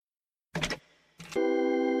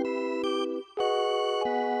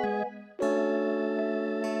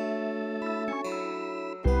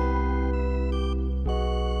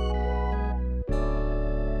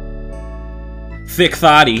Thick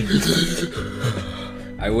thotty.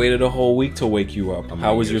 I waited a whole week to wake you up.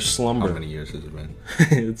 How was your slumber? How many years has it been?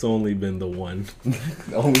 It's only been the one.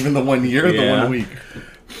 Only been the 1 year, or the 1 week.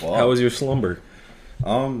 Wow. How was your slumber?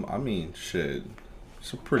 I mean, shit.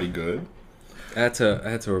 It's pretty good. I had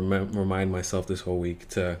to remind myself this whole week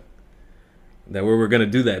that we were gonna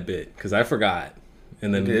do that bit because I forgot.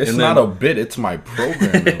 And then it's not a bit; it's my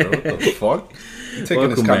program, bro. What the fuck? You're taking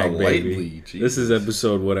this kind of lightly. This is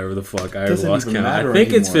episode whatever the fuck. I lost count. I think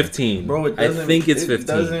anymore. It's 15. Bro, I think it's 15. It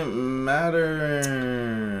doesn't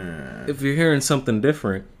matter. If you're hearing something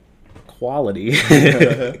different, quality.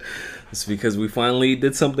 It's because we finally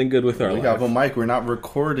did something good with our life. We have a mic. We're not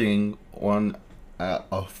recording on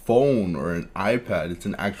a phone or an iPad. It's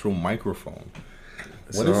an actual microphone.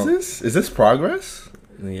 What is this? Is this progress?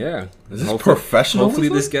 Yeah. Is this professional? Hopefully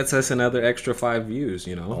this gets us another extra 5 views,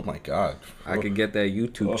 you know? Oh my god. I could get that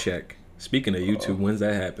YouTube check. Speaking of YouTube, when's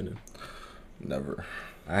that happening? Never.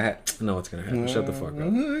 No, it's gonna happen. Shut the fuck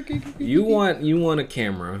up. You want a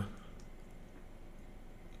camera.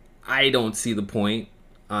 I don't see the point,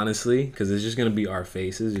 honestly, because it's just gonna be our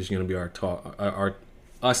faces. It's gonna be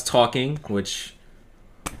us talking, which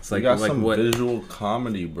it's like some what visual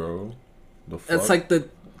comedy, bro. The fuck? That's like the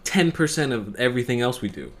 10% of everything else we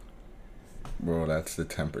do. Bro, that's the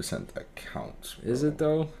 10% that counts. Bro. Is it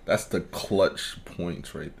though? That's the clutch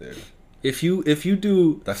points right there. If you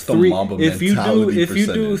do that's the Mamba mentality. If you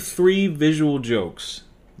do 3 visual jokes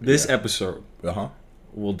this episode,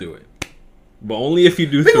 we'll do it. But only if you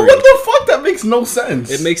do 3. What the fuck? That makes no sense.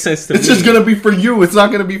 It makes sense to me. It's just gonna be for you. It's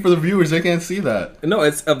not gonna be for the viewers. They can't see that. No,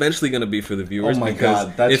 it's eventually gonna be for the viewers. Oh my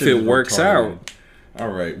god! That if it works out. All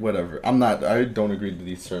right, whatever. I don't agree to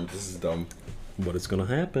these terms. This is dumb. But it's gonna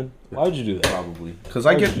happen. Why would you do that? Probably because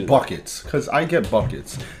I get buckets.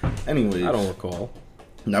 Anyways, I don't recall.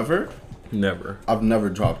 Never. I've never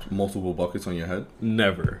dropped multiple buckets on your head.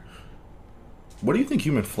 Never. What do you think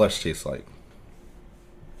human flesh tastes like?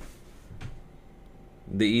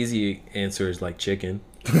 The easy answer is like chicken.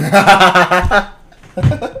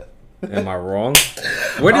 Am I wrong?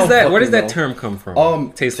 Where does that term come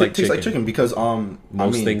from? Tastes like chicken because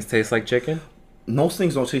most things taste like chicken. Most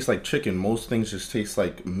things don't taste like chicken. Most things just taste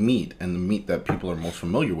like meat, and the meat that people are most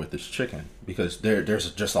familiar with is chicken because there's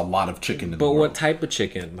just a lot of chicken in the world. But what type of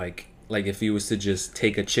chicken? Like if you was to just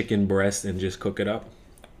take a chicken breast and just cook it up?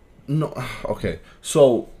 No. Okay.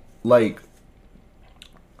 So like,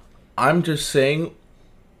 I'm just saying,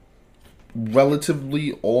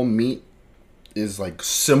 relatively all meat is like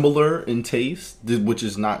similar in taste, which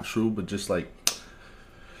is not true, but just like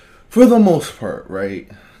for the most part, right?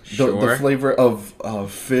 Sure. The flavor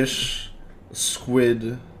of fish,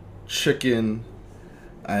 squid, chicken,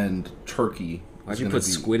 and turkey. Why'd you put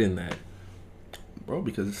squid in that? Bro,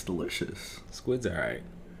 because it's delicious. Squid's alright.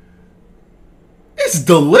 It's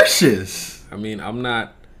delicious. I mean, I'm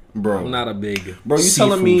not a big you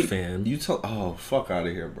seafood fan. Oh, fuck out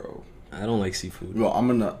of here, bro. I don't like seafood.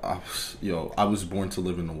 I was born to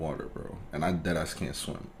live in the water, bro, and I deadass can't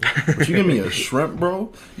swim. But you give me a shrimp,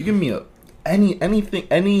 bro. You give me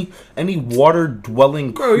any water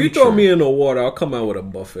dwelling creature. Bro, you throw me in the water, I'll come out with a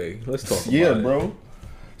buffet. Let's talk about it. Yeah, bro.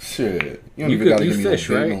 Shit. You don't even gotta give me fish,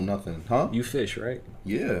 no bait, right? no nothing, huh? You fish, right?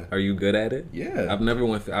 Yeah. Are you good at it? Yeah. I've never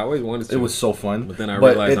I always wanted to. It was so fun. But then I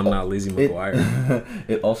realized I'm not Lizzie McGuire.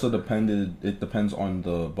 It also depends on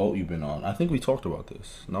the boat you've been on. I think we talked about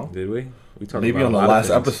this, no? Did we? We talked maybe about on the last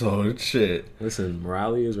episode. Shit. Listen,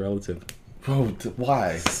 morality is relative. Bro,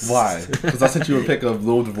 why? Why? Because I sent you a pic of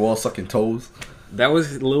Lil Duval sucking toes. That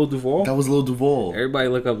was Lil Duval? That was Lil Duval. Everybody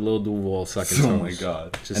look up Lil Duval sucking toes. Oh my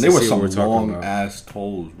god. And they were some long ass toes,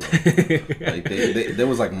 bro. Like there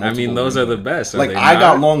was like multiple. I mean, those are the best. Like I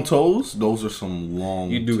got long toes. Those are some long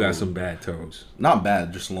You do toes. got some bad toes. Not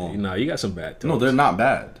bad, just long. No, you got some bad toes. No, they're not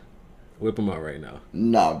bad. Whip them out right now.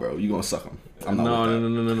 Nah, bro. You gonna suck them. I'm not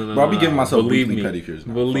No. Bro, I'll be giving myself weekly me. pedicures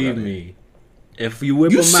now. Believe me. If you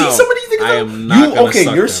whip you them see out, some of these things I am not gonna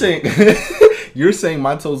suck you're them. saying you're saying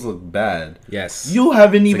my toes look bad. Yes. You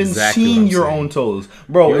haven't even seen your own toes.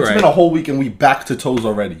 Bro, it's been a whole week and we back to toes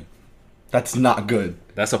already. That's not good.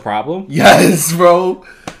 That's a problem? Yes, bro.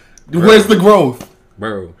 Where's the growth?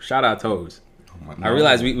 Bro, shout out toes. Oh I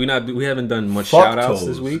realize we haven't done much fuck shout outs toes,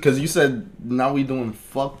 this week. Because you said now we doing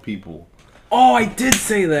fuck people. Oh, I did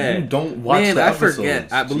say that. You don't watch the episodes. Forget.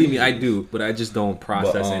 Believe me, I do, but I just don't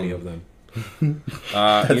process any of them. You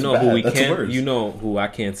know bad. who we That's can't. worse. You know who I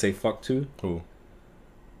can't say fuck to. Who?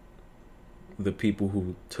 The people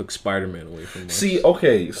who took Spider-Man away from us. See,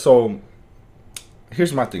 okay, so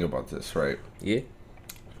here's my thing about this, right? Yeah.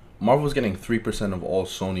 Marvel's getting 3% of all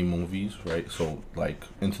Sony movies, right? So like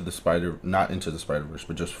not Into the Spider-Verse,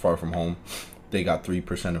 but just Far From Home, they got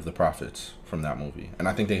 3% of the profits from that movie, and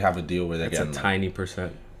I think they have a deal where they're That's getting a tiny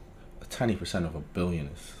percent. a tiny percent of $1 billion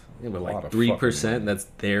is Yeah, but a lot like of 3%, fucking money. that's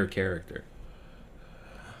their character.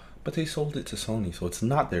 But they sold it to Sony, so it's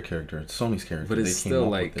not their character; it's Sony's character. But it's they still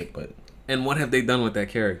with like- it, but And what have they done with that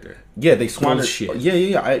character? yeah, they squandered. Bullshit.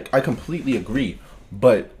 Yeah. I completely agree.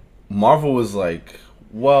 But Marvel was like,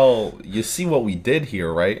 well, you see what we did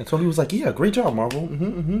here, right? And Sony was like, yeah, great job, Marvel.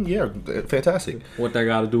 Yeah, fantastic. What that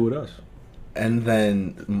got to do with us? And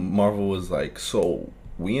then Marvel was like, so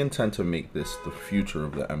we intend to make this the future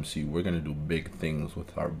of the MCU. We're going to do big things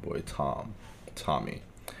with our boy Tommy.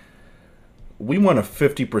 We want a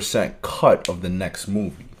 50% cut of the next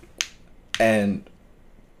movie. And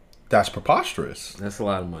that's preposterous. That's a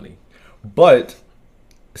lot of money. But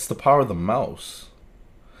it's the power of the mouse.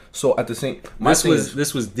 So at the same,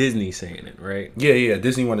 This was Disney saying it, right? yeah.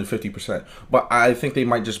 Disney wanted 50%, but I think they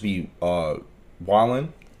might just be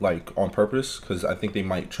wilding like on purpose because I think they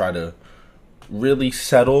might try to really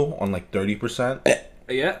settle on like 30%.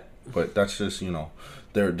 Yeah. But that's just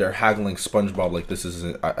they're haggling SpongeBob like this is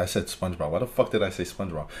I said SpongeBob. Why the fuck did I say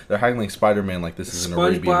SpongeBob? They're haggling Spider-Man like this is an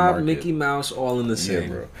Arabian SpongeBob, market. Mickey Mouse, all in the same. Yeah,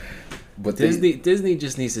 bro. But Disney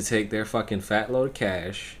just needs to take their fucking fat load of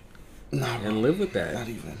cash and live with that. Not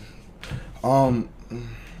even.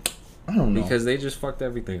 I don't know. Because they just fucked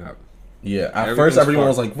everything up. Yeah, at Everything's first everyone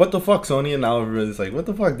fucked. was like, "What the fuck, Sony?" And now everybody's like, "What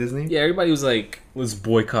the fuck, Disney?" Yeah, everybody was like, let's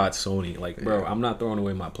boycott Sony. Like, bro, I'm not throwing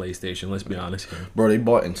away my PlayStation. Let's be honest here. Bro, they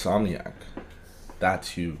bought Insomniac. That's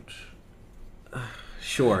huge.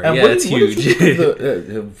 Sure, And yeah, it's what did huge. you think of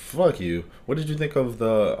the, fuck you. What did you think of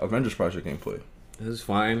the Avengers Project gameplay? It was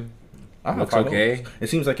fine. I have Looks high okay. hopes. It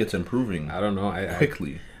seems like it's improving I don't know. I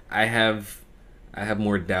quickly. I have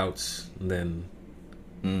more doubts than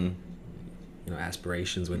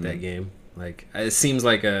aspirations with that game. Like it seems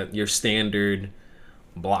like your standard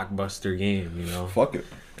blockbuster game. Fuck it.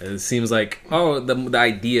 It seems like the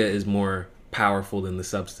idea is more powerful than the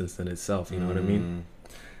substance in itself. You know what I mean?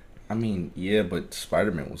 I mean, yeah, but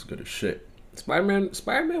Spider-Man was good as shit. Spider-Man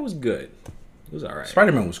was good. It was alright.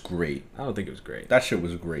 Spider-Man was great. I don't think it was great. That shit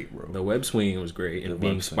was great, bro. The web swinging was great, and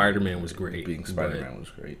being Spider-Man was great. Being Spider-Man was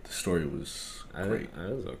great. The story was great.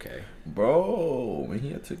 It was okay. Bro, when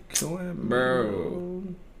he had to kill him. Bro.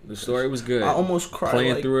 The story was good. I almost cried.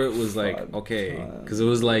 Playing through it was like, okay. Because it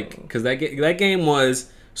was like, because that game was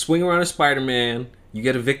swing around as Spider-Man, you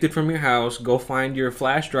get evicted from your house, go find your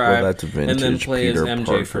flash drive, that's and then play Peter as MJ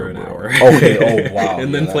Parker, for an bro. hour. Okay, oh wow.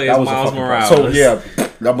 And then play that as was a Miles fucking Morales. So yeah,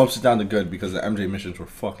 that bumps it down to good because the MJ missions were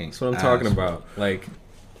fucking. That's what I'm talking about. Like,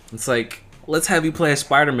 it's like, let's have you play as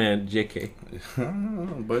Spider-Man, JK.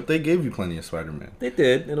 But they gave you plenty of Spider-Man. They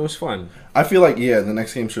did, and it was fun. I feel like the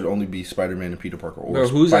next game should only be Spider-Man and Peter Parker. Or Bro,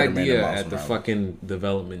 whose Spider-Man idea and Miles at the Morales. fucking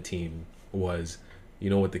development team was, you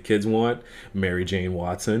know what the kids want? Mary Jane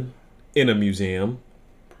Watson in a museum.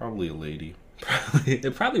 Probably a lady.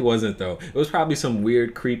 It probably wasn't though. It was probably some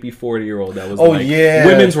weird, creepy 40-year-old that was yeah,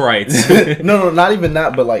 women's rights. no, not even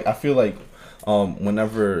that. But like, I feel like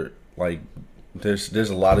whenever like there's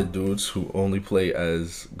a lot of dudes who only play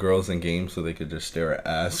as girls in games so they could just stare at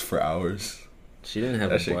ass for hours. She didn't have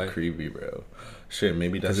That a shit butt creepy, bro. Shit,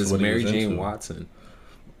 maybe that's because it's what Mary he was Jane into. Watson.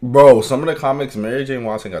 Bro, some of the comics, Mary Jane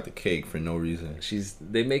Watson got the cake for no reason.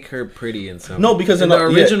 They make her pretty in some. No, because in in the the-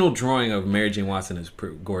 original drawing of Mary Jane Watson is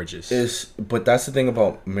gorgeous. But that's the thing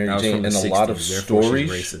about Mary That was Jane. from In the a lot of 60s, therefore she's stories,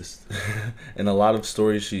 racist. in a lot of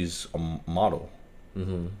stories, she's a model.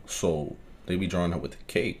 Mm-hmm. So they be drawing her with the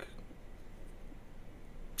cake.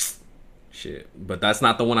 Shit, but that's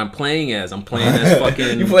not the one I'm playing as. I'm playing as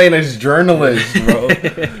fucking. You playing as journalist, bro.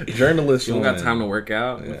 Journalist. You don't got woman. time to work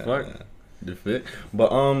out. Yeah, What the fuck? the fit.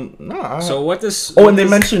 But nah. So what this? Oh, what and they this-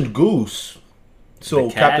 mentioned Goose. So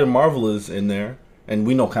The cat? Captain Marvel is in there, and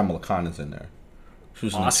we know Kamala Khan is in there. She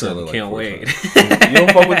was in the Awesome! trailer, like, Can't 4 wait. times. You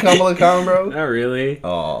don't fuck with Kamala Khan, bro? Not really.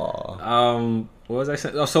 Oh, What was I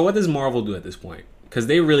saying? Oh, so what does Marvel do at this point? Because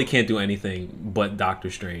they really can't do anything but Doctor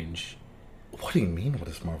Strange. what do you mean? What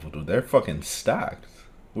does Marvel do? They're fucking stacked.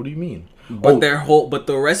 What do you mean? But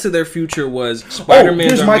the rest of their future was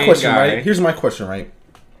Spider-Man's here's our my main question, guy. right? Here's my question, right?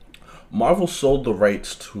 Marvel sold the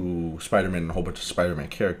rights to Spider-Man and a whole bunch of Spider-Man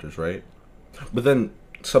characters, right? But then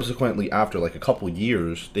subsequently, after like a couple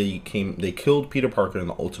years, they killed Peter Parker in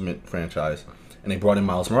the Ultimate franchise, and they brought in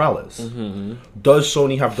Miles Morales. Mm-hmm. Does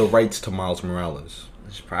Sony have the rights to Miles Morales?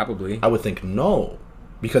 Probably. I would think no,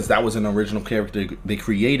 because that was an original character they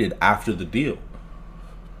created after the deal.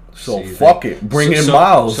 So you fuck think- it, bring in so-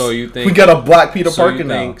 Miles. so you think- we got a Black Peter So Parker you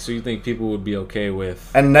now, think? So you think people would be okay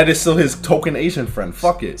with? and Ned is still his token Asian friend.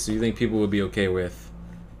 Fuck it. So you think people would be okay with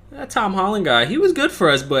That Tom Holland guy, he was good for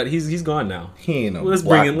us, but he's gone now. He ain't a Let's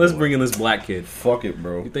black bring in this black kid. Fuck it,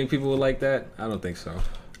 bro. You think people would like that? I don't think so.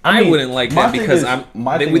 I I mean, wouldn't like my that thing because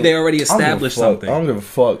is- they already I don't give a established fuck. something. I don't give a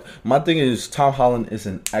fuck. My thing is Tom Holland is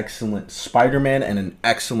an excellent Spider-Man and an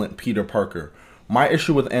excellent Peter Parker. My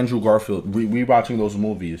issue with Andrew Garfield, rewatching those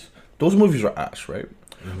movies were ass, right?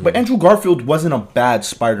 Mm-hmm. But Andrew Garfield wasn't a bad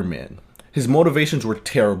Spider-Man. His motivations were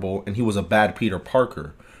terrible, and he was a bad Peter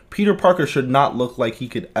Parker. Peter Parker should not look like he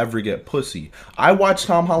could ever get pussy. I watched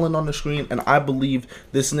Tom Holland on the screen, and I believe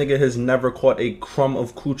this nigga has never caught a crumb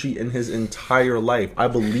of coochie in his entire life. I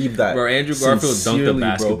believe that. Bro, Andrew Garfield dunked sincerely, the bro.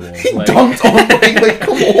 basketball. He Like- dunked on like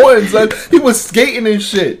come on, son. He was skating and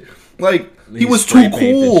shit. Like he He was spray too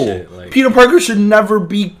painted cool. shit, like- Peter Parker should never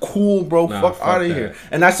be cool, bro. Nah, fuck fuck out of that. here.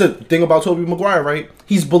 And that's the thing about Tobey Maguire, right?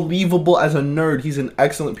 He's believable as a nerd. He's an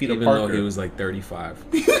excellent Peter Even Parker. though he was like 35.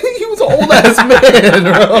 He was an old ass man,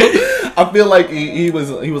 bro. I feel like he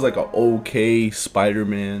was like an okay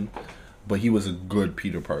Spider-Man, but he was a good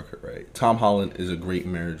Peter Parker, right? Tom Holland is a great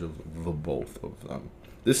marriage of the both of them.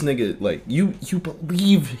 This nigga, like, you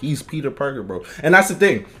believe he's Peter Parker, bro. And that's the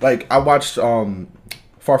thing. Like, I watched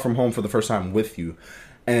Far From Home for the first time with you,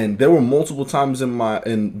 and there were multiple times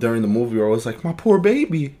during the movie where I was like, my poor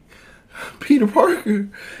baby, Peter Parker,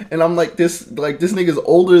 and I'm like this nigga's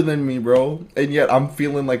older than me, bro, and yet I'm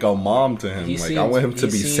feeling like a mom to him. I want him to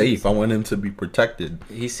be safe. I want him to be protected.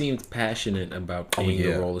 He seemed passionate about playing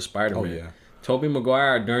yeah. the role of Spider-Man. Oh, yeah. Tobey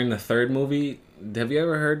Maguire during the third movie. Have you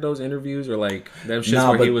ever heard those interviews or like them shits Nah,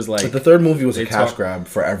 where but, he was like? but the third movie was a they cash talk- grab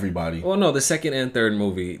for everybody. Well, no, the second and third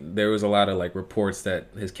movie, there was a lot of like reports that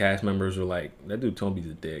his cast members were like, "That dude Toby's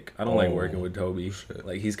a dick. I don't like working with Toby.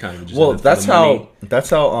 Like he's kind of just." Well, in it for that's the money."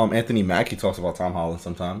 how Anthony Mackie talks about Tom Holland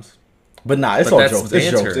sometimes. But nah, it's But all that's jokes. It's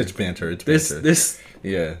banter. jokes. It's banter. It's This banter.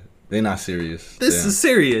 Yeah, they're not serious. this Damn, is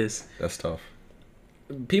serious. that's tough.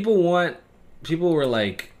 People were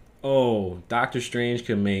like, "Oh, Doctor Strange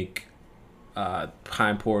can make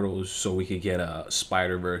time portals so we could get a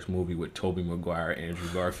Spider-Verse movie with Tobey Maguire, Andrew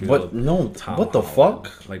Garfield." But no, Tom what the Holland.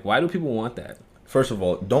 fuck? Like, why do people want that? First of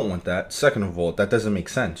all, don't want that. Second of all, that doesn't make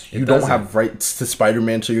sense. You It don't doesn't. have rights to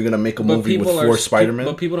Spider-Man, so you're gonna make a movie with four Spider-Man.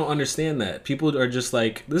 But people don't understand that. People are just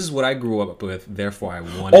like, "This is what I grew up with, therefore I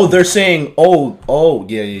want." Oh, it." they're saying,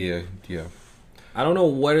 yeah. I don't know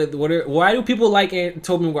why do people like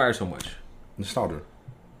Tobey Maguire so much? Nostalgia.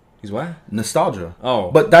 He's what? Nostalgia.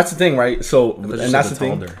 Oh. But that's the thing, right? So, thought you and said that's the the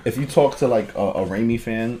thing. Calder. If you talk to like a Raimi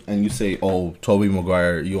fan and you say, "Oh, Tobey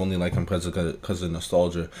Maguire, you only like him because of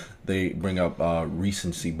nostalgia," they bring up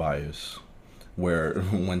recency bias, where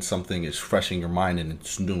when something is fresh in your mind and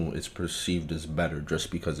it's new, it's perceived as better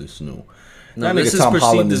just because it's new. No, That this nigga is Tom perceived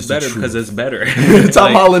Holland as is the better because truth. it's better. Tom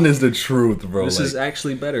Like, Holland is the truth, bro. This Like, is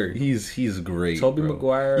actually better. he's great. Tobey bro.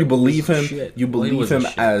 Maguire You believe was him. shit. You Well, he believe wasn't him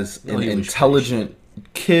shit. as No, an he was intelligent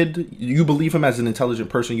kid. You believe him as an intelligent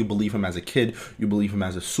person. You believe him as a kid. You believe him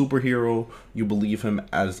as a superhero. You believe him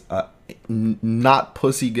as a not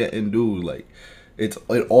pussy getting dude. Like it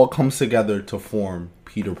all comes together to form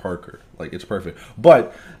Peter Parker. Like it's perfect.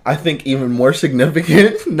 But I think even more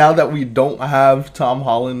significant now that we don't have Tom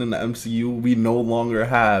Holland in the MCU, we no longer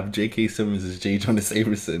have J.K. Simmons as J. Jonah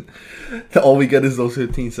Jameson. All we get is those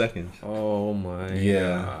 15 seconds. Oh my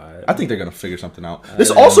Yeah, god. I think they're gonna figure something out. This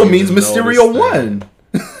didn't also even means notice Mysterio that. won.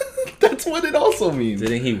 That's what it also means.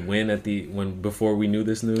 Didn't he win before we knew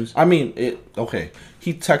this news? I mean, okay.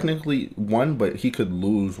 He technically won, but he could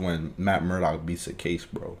lose when Matt Murdock beats the case,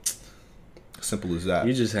 bro. Simple as that,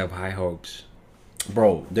 You just have high hopes.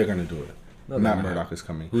 bro. They're gonna do it. No, they're Matt not. Murdock is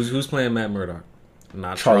coming. Who's playing Matt Murdock?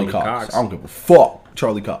 Not Charlie Cox. I don't give a fuck.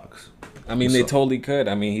 Charlie Cox. I mean, they totally could.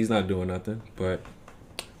 I mean, he's not doing nothing, but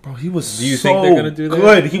Bro, he was. Do you so think they're gonna do that?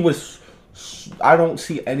 good? He was. I don't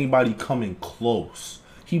see anybody coming close.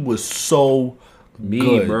 He was so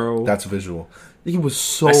good, bro. That's visual. He was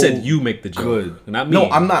so. I said you make the joke, good. not me. No,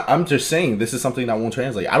 I'm not. I'm just saying this is something that won't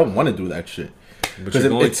translate. I don't want to do that shit But because you're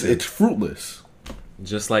going it's to. it's fruitless.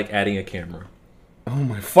 Just like adding a camera. Oh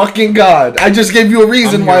my fucking god! I just gave you a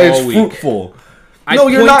reason I'm why here it's all week. fruitful. I No,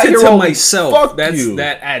 you're not pointed here to all week. myself. Fuck That's you.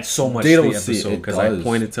 that adds so much They to the don't see it. episode It because I does.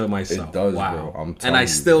 pointed to myself. It does, wow. bro. I'm And telling I you,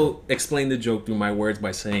 still explain the joke through my words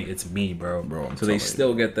by saying it's me, bro. Bro, I'm so they telling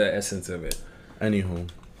still get the essence of it. Anywho,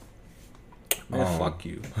 Man, fuck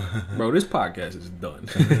you, bro. This podcast is done.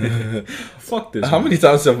 Fuck this. how one. many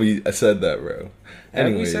times have we said that, bro? Have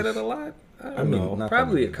we Anyways. said it a lot? I don't mean, know. not that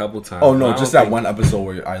Probably a many. couple times. Oh but no, I just don't that think- one episode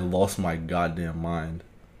where I lost my goddamn mind.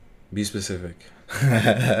 Be specific.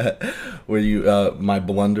 Where you my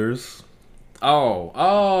blunders.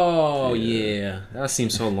 Oh, Yeah. yeah. That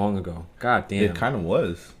seems so long ago. God damn. It kind of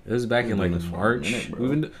was. It was back in We've like been doing this for a March. minute,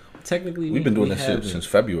 bro. technically, We've been doing this shit haven't. since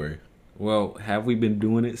February. Well, have we been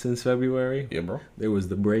doing it since February? Yeah, bro. There was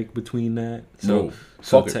the break between that. Bro,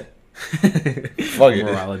 So fuck it. fuck it.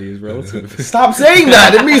 Morality is relative. Stop saying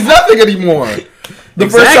that. It means nothing anymore. The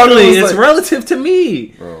first time Exactly, it was it's like, relative to me.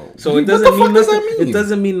 bro. So What it doesn't the mean fuck does nothing. that mean? It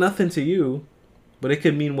doesn't mean nothing to you, but it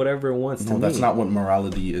could mean whatever it wants to No, me. that's not what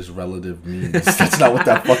morality is relative means. That's not what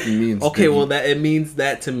that fucking means. Okay, dude. well that it means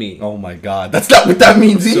that to me. Oh my god, that's not what that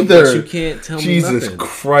means So, either. but you can't tell me Jesus nothing.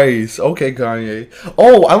 Christ. Okay, Kanye.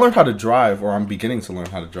 Oh, I learned how to drive, or I'm beginning to learn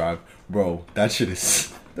how to drive, bro. That shit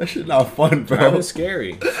not fun, bro. That was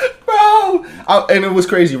scary. Bro, and it was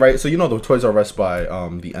crazy, right? So you know the Toys R Us by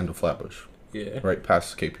the end of Flatbush, Yeah. right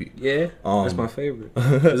past KP. Yeah. That's my favorite.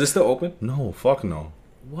 Is it still open? No, fuck no,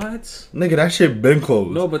 What? nigga. That shit been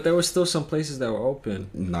closed. No, but there were still some places that were open.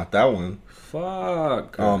 Not that one.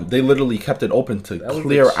 Fuck. They literally kept it open to That was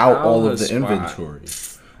clear the out all of the childhood inventory.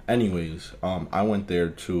 Anyways, I went there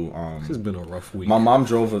to This has been a rough week. my mom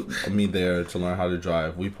drove me there to learn how to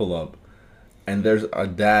drive. We pull up, and there's a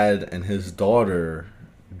dad and his daughter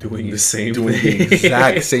doing the same doing thing. the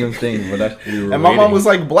exact same thing. But that, We were and my mom waiting. was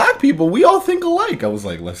like, "Black people, we all think alike." I was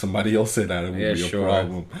like, "Let somebody else say that. It would Yeah, be a sure.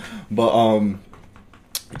 problem." But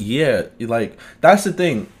yeah, like that's the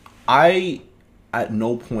thing. I at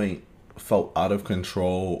no point felt out of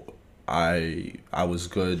control. I was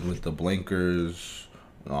good with the blinkers.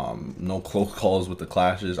 No close calls with the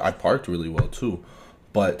clashes. I parked really well too,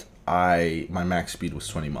 but my max speed was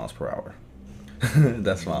 20 miles per hour.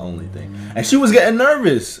 That's my only thing. And she was getting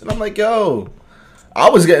nervous, and I'm like, yo, I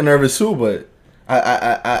was getting nervous too, but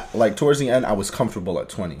I like towards the end, I was comfortable at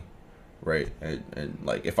 20, right? And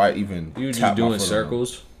like if I even You were tap just my doing foot on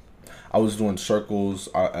circles. I was doing circles,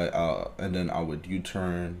 and then I would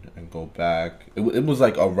U-turn and go back. It was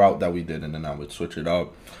like a route that we did, and then I would switch it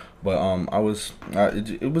up. But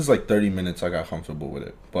it was like 30 minutes. I got comfortable with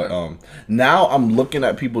it. But now I'm looking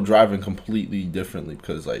at people driving completely differently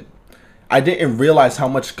because like I didn't realize how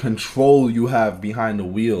much control you have behind the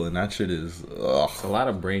wheel, and that shit is. Ugh. It's a lot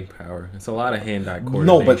of brain power. It's a lot of hand-eye coordination.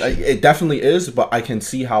 No, but it definitely is. But I can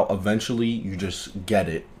see how eventually you just get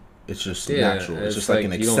it. It's just natural. It's just like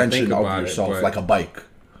an you don't extension think of about it, yourself, but- like a bike.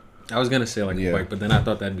 I was gonna say like Yeah. a bike, but then I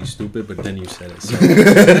thought that'd be stupid. But then you said it. So.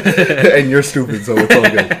 And you're stupid, so it's all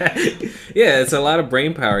good. Yeah, it's a lot of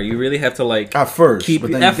brain power. You really have to like At first, keep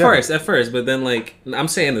but then at you get first, but then like I'm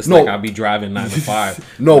saying this No. like I'll be driving 9 to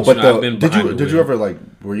 5. No, but you know, I've been did behind you the did you wheel. ever like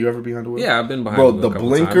were you ever behind the wheel? Yeah, I've been behind Bro, the wheel the a couple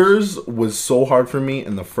times. blinkers was so hard for me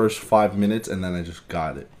in the first 5 minutes, and then I just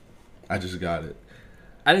got it. I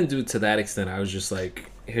I didn't do it to that extent. I was just like,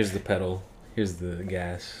 here's the pedal, here's the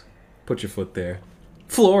gas, put your foot there,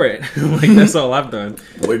 floor it. Like that's all I've done.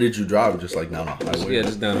 Where did you drive? Just like down the highway? Yeah,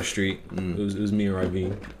 just down the street. It was me or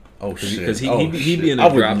Ravine. Oh shit. because he- Oh, he'd shit. be in a I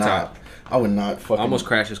would drop not. top. I would not I fucking. almost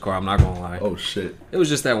crashed his car. I'm not gonna lie. Oh shit. It was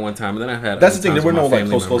just that one time, and then I've had. That's the other thing. There times were with no my like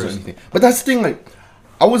family close calls or members. anything. But that's the thing. Like,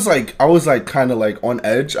 I was like kind of like on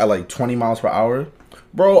edge at like 20 miles per hour.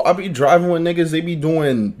 Bro, I be driving with niggas. They be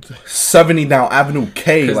doing 70 down Avenue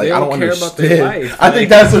K. 'Cause Like they I don't don't care about their understand. life. I think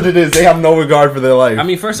that's what it is. They have no regard for their life. I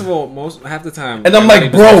mean, first of all, half the time, and I'm they're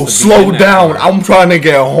like, not even bro, supposed to be in slow that down. car. I'm trying to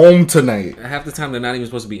get home tonight. Half the time, they're not even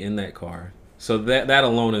supposed to be in that car. So that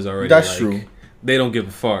alone is already. That's like, true. They don't give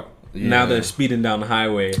a fuck. Yeah. Now they're speeding down the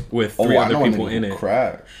highway with three I other know a people nigga in who it.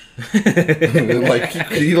 Crash.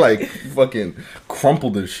 Like he like fucking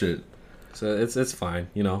crumpled this shit. So it's fine,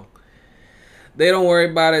 you know. They don't worry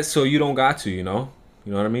about it, so you don't got to, you know.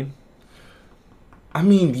 You know what I mean? I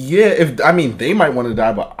mean, yeah. They might want to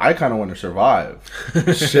die, but I kind of want to survive.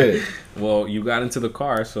 Shit. Well, you got into the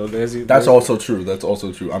car, so That's also true. That's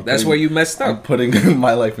also true. That's where you messed I'm up. putting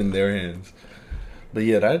my life in their hands. But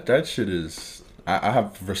yeah, that shit is. I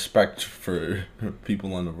have respect for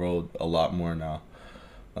people on the road a lot more now.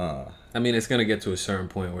 I mean, it's gonna get to a certain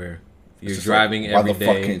point where you're It's just driving like, every why the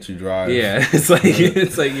day. fuck can't you drive? Yeah, it's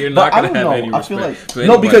like you're But not I gonna don't have know. any I respect. feel like for no,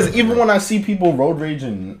 anybody. because even when I see people road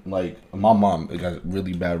raging, like my mom got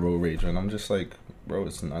really bad road rage, and I'm just like, bro,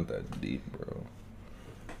 it's not that deep, bro.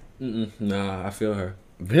 Nah, I feel her.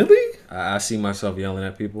 Really? I see myself yelling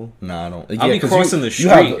at people. Nah, I don't. I'll be 'cause crossing the You street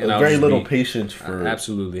have and I'll very just little be- patience for.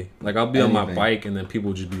 Absolutely. Like I'll be on my anything. bike and then people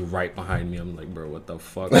will just be right behind me. I'm like, bro, what the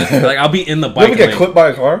fuck? Like I'll be in the You bike ever get lane. clipped by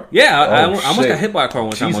a car? Yeah, I Oh, almost shit. got hit by a car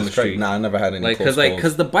one time on the Jesus street. Christ. Nah, I never had any Like, close calls.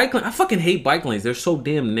 cause the bike lane, I fucking hate bike lanes. They're so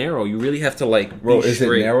damn narrow. You really have to like Bro, be is it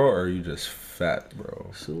straight. narrow or are you just fat, bro?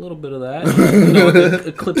 It's a little bit of that. You know,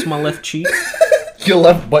 it clips my left cheek. Your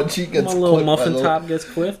left butt cheek gets My little clipped by muffin the- top gets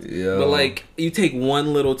clipped. Yeah. But like, you take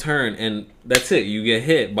one little turn and that's it. You get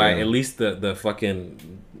hit by Yeah. at least the fucking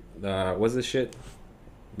what's this shit?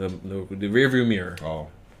 The rear view mirror. Oh.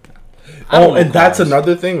 Oh, and that's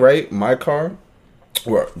another thing, right? My car,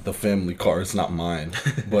 or the family car, it's not mine,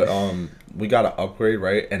 but we got an upgrade,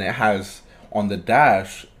 right? And it has on the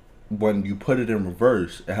dash, when you put it in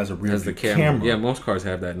reverse, it has a rear view camera. Yeah, most cars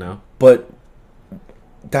have that now. But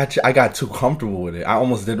that I got too comfortable with it. I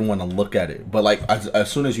almost didn't want to look at it. But like as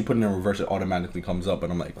soon as you put it in reverse, it automatically comes up,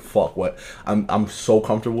 and I'm like, fuck, what? I'm so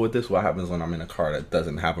comfortable with this. What happens when I'm in a car that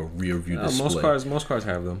doesn't have a rear view display? Most cars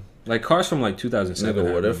have them. Like cars from like 2007.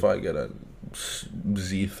 Nigga, what if I get a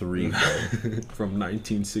Z3 bro? From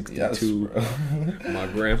 1962? Yes, my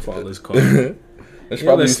grandfather's car.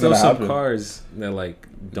 There's still some cars that like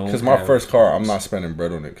don't. Because my first car, I'm not spending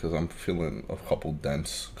bread on it because I'm feeling a couple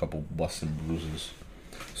dents, a couple busts and bruises.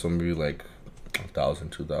 So maybe like 1,000,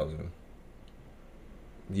 2,000.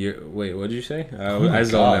 Wait, what did you say? I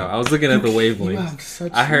zoned out. I was looking at the wavelength. You have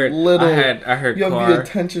such I heard. You have the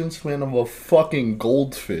attention span of a fucking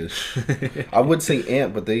goldfish. I would say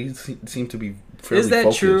ant, but they seem to be fairly Is that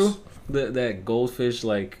focused. true? That goldfish,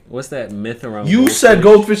 like, what's that myth around? You goldfish? said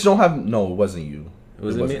goldfish don't have. No, it wasn't you.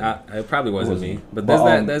 Was it me? It probably wasn't me. But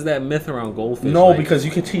But, there's that myth around goldfish. No, like, because you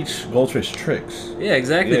can teach goldfish tricks. Yeah,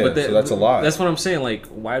 exactly. Yeah, but so that's a lie. That's what I'm saying. Like,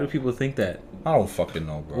 why do people think that? I don't fucking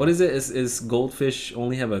know, bro. What is it? Is goldfish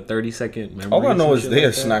only have a 30-second memory? All I know is they a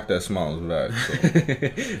a snack that smells bad.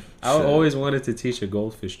 So. I always wanted to teach a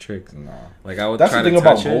goldfish trick. Nah. Like I would. That's try the thing to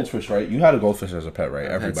about touch goldfish, right? You had a goldfish as a pet, right?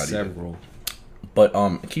 I've Everybody had several. did.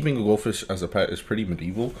 But keeping a goldfish as a pet is pretty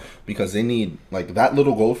medieval because they need like that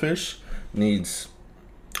little goldfish needs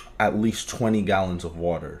at least 20 gallons of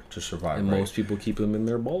water to survive. And right? most people keep them in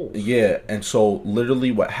their bowls. Yeah, and so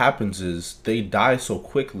literally what happens is they die so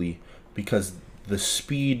quickly because the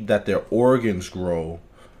speed that their organs grow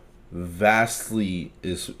is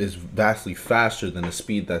vastly faster than the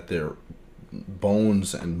speed that their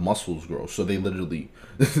bones and muscles grow. So they literally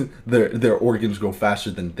their organs grow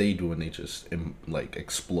faster than they do, and they just like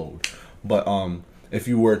explode. But if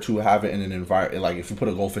you were to have it in an environment, like if you put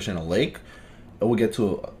a goldfish in a lake, it would get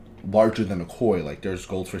to larger than a koi. Like there's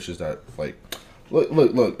goldfishes that like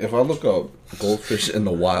look. If I look up goldfish in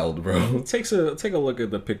the wild, bro, take a look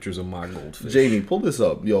at the pictures of my goldfish. Jamie, pull this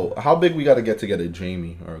up, yo. How big we got to get together,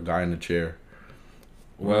 Jamie, or a guy in a chair?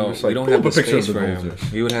 Well, we don't have the space for him.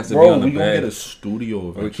 He would have to be on the bed. We gonna get a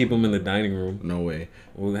studio. Or we keep him in the dining room. No way.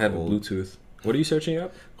 We'll have a Bluetooth. What are you searching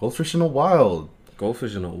up? Goldfish in the wild.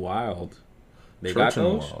 Goldfish in the wild. They got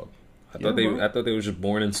those? I thought they were just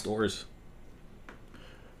born in stores.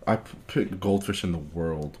 I picked goldfish in the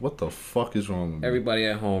world. What the fuck is wrong with me? Everybody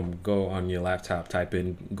at home, go on your laptop, type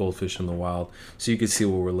in goldfish in the wild, so you can see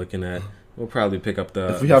what we're looking at. We'll probably pick up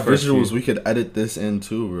the. If we have visuals, we could edit this in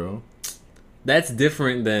too, bro. That's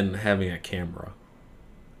different than having a camera.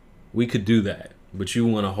 We could do that, but you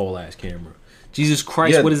want a whole ass camera. Jesus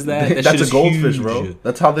Christ, yeah, what is that? That's a goldfish, huge, bro.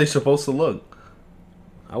 That's how they're supposed to look.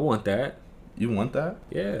 I want that. You want that?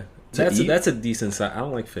 Yeah. That's a decent size. I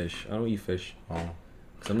don't like fish. I don't eat fish. Oh.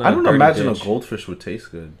 I don't imagine bitch. A goldfish would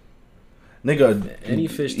taste good. Nigga, any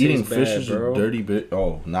fish eating tastes fish bad, is bro. a dirty bit.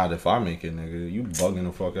 Oh, not if I make it, nigga. You bugging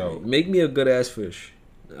the fuck out. Make me a good ass fish.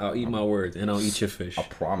 I'll eat my words, and I'll eat your fish. I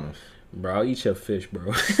promise. Bro, I'll eat your fish,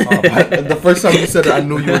 bro. The first time you said it, I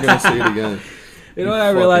knew you were going to say it again. You know what I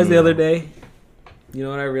realized the other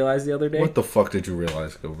day? What the fuck did you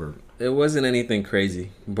realize, Gilbert? It wasn't anything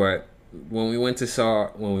crazy, but when we went to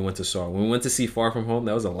see Far From Home,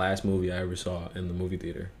 that was the last movie I ever saw in the movie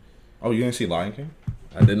theater. Oh, you didn't see Lion King?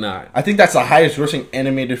 I did not. I think that's the highest grossing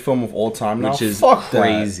animated film of all time now. Which is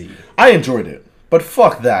crazy. That. I enjoyed it. But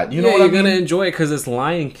fuck that. You know what I mean? You're going to enjoy it because it's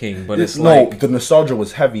Lion King, but it's no, the nostalgia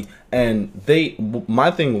was heavy. And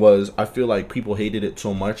my thing was, I feel like people hated it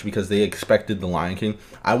so much because they expected the Lion King.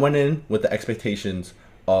 I went in with the expectations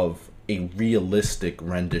of a realistic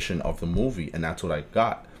rendition of the movie, and that's what I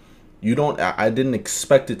got. I didn't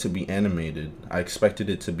expect it to be animated. I expected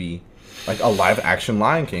it to be like a live action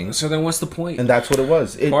Lion King. So then what's the point? And that's what it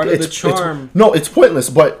was. Part of the charm. It's pointless,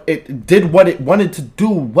 but it did what it wanted to do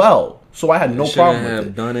well. So I had no problem with it.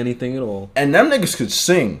 Have done anything at all. And them niggas could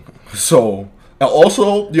sing. So, and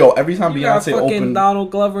also, every time Beyonce opened...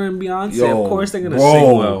 Donald Glover and Beyonce, of course they're going to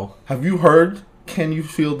sing well. Have you heard Can You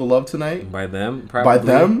Feel the Love Tonight? By them? Probably. By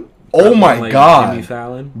them? Oh my God. Jimmy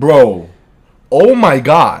Fallon? Bro. Oh my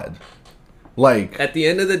God. Like... At the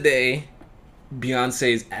end of the day,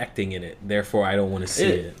 Beyonce's acting in it. Therefore, I don't want to see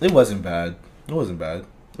it. It wasn't bad. It wasn't bad.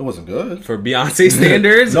 It wasn't good. For Beyonce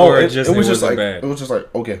standards? No, or it was just like... bad? It was just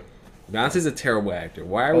like, okay. Beyonce's a terrible actor.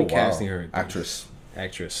 Why are we casting her? Actress,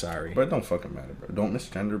 sorry. But it don't fucking matter, bro. Don't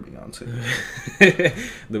misgender Beyonce.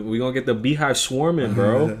 We gonna get the beehive swarming,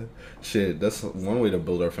 bro. Shit, that's one way to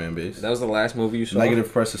build our fan base. That was the last movie you saw?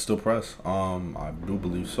 Negative press is still press. I do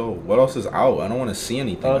believe so. What else is out? I don't want to see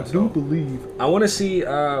anything. I do believe. I want to see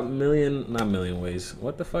not Million Ways.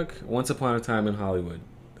 What the fuck? Once Upon a Time in Hollywood.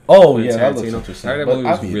 Oh yeah, that looks interesting. I heard that movie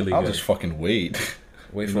was really I'll good. just fucking wait.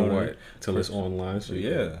 Wait for what? Till it's online. So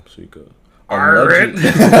yeah, so you could.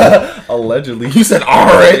 Allegedly, you said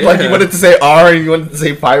alright, like you wanted to say R and you wanted to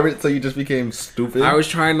say pirate, so you just became stupid. I was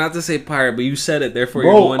trying not to say pirate, but you said it. Therefore,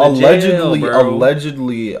 bro, you're going to jail, bro.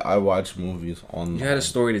 Allegedly, I watch movies online. You had a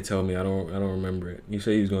story to tell me. I don't remember it. You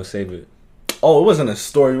said you was gonna save it. Oh, it wasn't a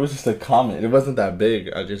story. It was just a comment. It wasn't that big.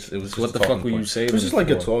 It was just what the fuck were you saying? It was just like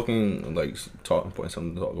a talking point,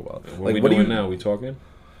 something to talk about. What like, we doing now? We talking?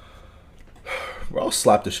 Bro, I'll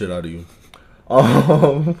slap the shit out of you.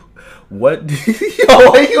 What? Yo,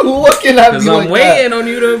 why are you looking at me like that? Because I'm waiting on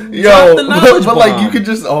you to drop the knowledge bomb. Like, you could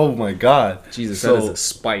just, oh my god. Jesus, that is a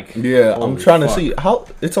spike. Yeah, holy I'm trying to see. How,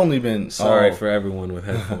 it's only been... Sorry for everyone with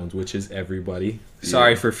headphones, which is everybody. Yeah.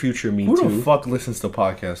 Sorry for future me, Who too. Who the fuck listens to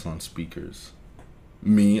podcasts on speakers?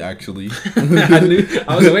 Me, actually.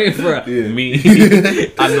 I was waiting for me.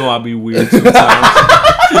 I know I'll be weird sometimes.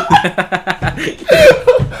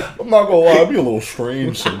 I'm not gonna lie, I'll be a little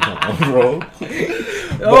strange sometimes, bro.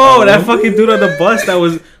 Oh, that fucking dude on the bus that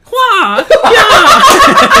was,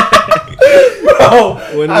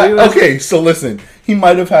 bro. Okay, so listen, he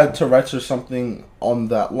might have had Tourette's or something on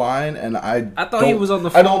that line, and I thought he was on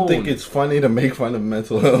the phone. I don't think it's funny to make fun of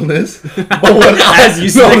mental illness. But when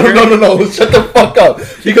no, shut the fuck up.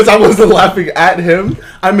 Because I wasn't laughing at him,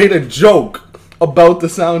 I made a joke about the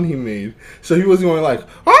sound he made. So he was going like,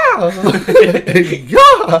 yeah.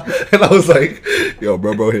 And I was like, yo,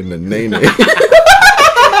 bro hitting the name. Get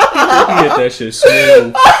that shit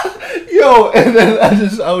smooth. Yo, and then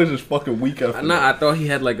I was just fucking weak after that. I thought he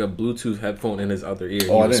had like a Bluetooth headphone in his other ear.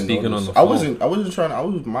 Oh, he I was didn't speaking know on this. the phone. I wasn't trying. I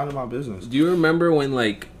was minding my business. Do you remember when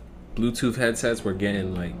like Bluetooth headsets were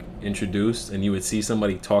getting like introduced, and you would see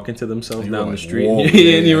somebody talking to themselves down the street,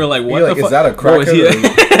 and you were like, "What the fuck? Is that a cracker?" Bro,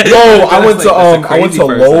 yo, I went to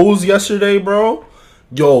Lowe's yesterday, bro.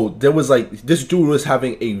 Yo, there was like this dude was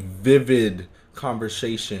having a vivid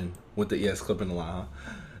conversation with the clip in the line.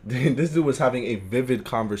 This dude was having a vivid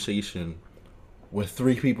conversation with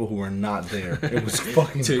 3 people who were not there. It was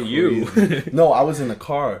fucking to crazy. you. No, I was in the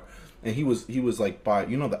car, and he was like by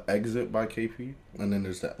the exit by KP, and then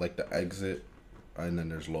there's that like the exit, and then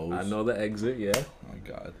there's Lowe's. I know the exit. Yeah. Oh my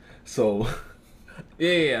god. So.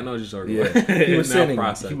 Yeah, I know what you're talking about. He was standing.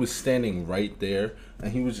 He was standing right there,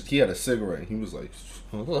 and he had a cigarette. And he was like,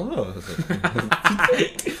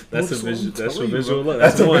 that's a visual. That's a visual.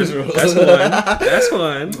 That's one. That's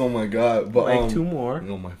one. Oh my god! But like 2 more.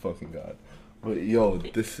 Oh my fucking god! But yo,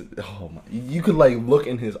 you could like look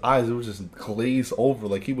in his eyes. It was just glazed over,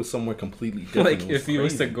 like he was somewhere completely different. Like if he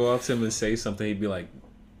was to go up to him and say something, he'd be like,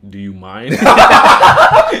 "Do you mind?"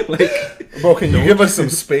 Like, bro, can you give us some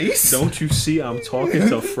space? Don't you see I'm talking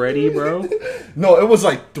to Freddie, bro? No, it was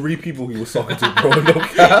like 3 people he was talking to, bro. No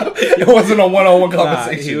cap. It wasn't a one-on-one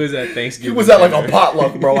conversation. He was at Thanksgiving. He was at like a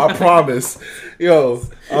potluck, bro. I promise. Yo,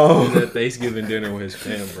 he was at Thanksgiving dinner with his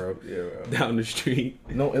fam, bro. Yeah, bro. Down the street.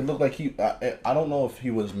 No, it looked like I don't know if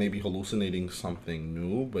he was maybe hallucinating something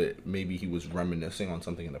new, but maybe he was reminiscing on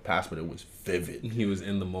something in the past. But it was vivid. He was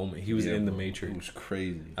in the moment. He was in the Matrix. It was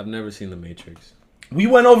crazy. I've never seen the Matrix. We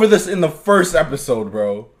went over this in the first episode,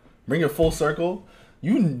 bro. Bring it full circle.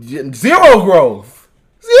 Zero growth.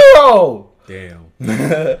 Zero. Damn.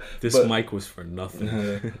 This mic was for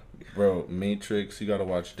nothing. Bro, Matrix. You gotta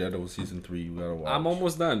watch Daredevil season 3. You gotta watch. I'm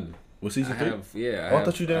almost done. With season 3? I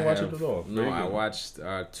thought you didn't watch it at all. No, I watched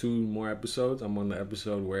 2 more episodes. I'm on the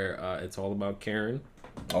episode where it's all about Karen.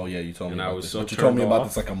 Oh yeah, you told me. And about I was this. so But you told me about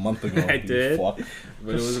this like a month ago. I did. But it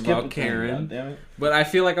was about Karen. Damn it. But I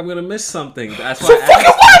feel like I'm gonna miss something. That's why. So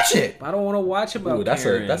fucking watch it. I don't want to watch about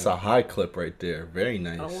Karen. That's a high clip right there. Very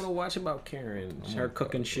nice. I don't want to watch about Karen. Her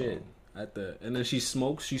cooking shit and then she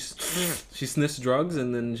smokes. She sniffs drugs,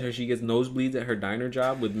 and then she gets nosebleeds at her diner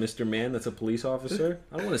job with Mr. Man, that's a police officer.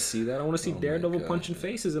 I don't want to see that. I want to see Daredevil punching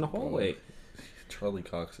faces in a hallway. Charlie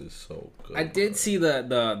Cox is so good. I did see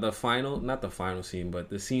the final, not the final scene, but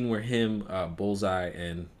the scene where him, Bullseye,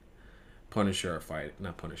 and Punisher are fighting.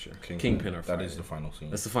 Not Punisher. Kingpin are fighting. That is the final scene.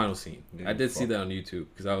 That's the final scene. Yeah, I did see that on YouTube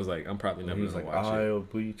because I was like, I'm probably never going to watch it. I'll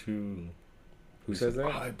beat you. Who says that?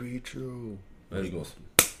 I beat you. There he goes.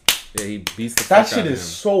 Yeah, he beats the fuck That out shit of him. is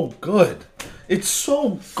so good. It's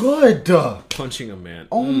so good. Punching a man.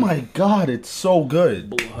 Oh my god, it's so good.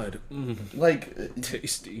 Blood. Like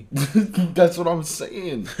tasty. That's what I'm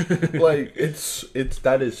saying. Like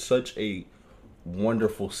that is such a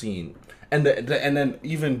wonderful scene. and and then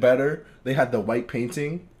even better, they had the white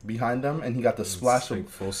painting behind them, and he got the splash like of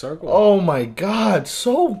full circle. Oh my god,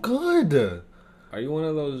 so good. Are you one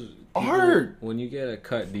of those people, Art? when you get a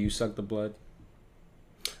cut, do you suck the blood?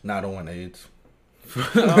 Nah, I don't want AIDS.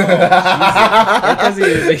 Because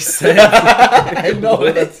they said. I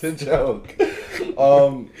know that's a joke.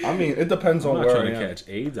 I mean, it depends on I'm not where trying I to am. catch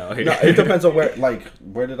AIDS out here. No, it depends on where. Like,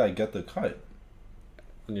 where did I get the cut?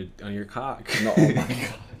 on your cock. No, oh my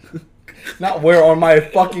god. Not where on my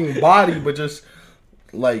fucking body, but just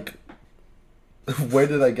like, where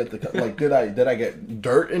did I get the cut? Like, did I get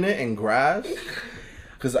dirt in it and grass?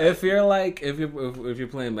 Because If you're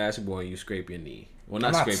playing basketball and you scrape your knee, well, I'm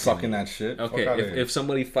not not scrape sucking your knee. that shit. Okay, Fuck outta here. if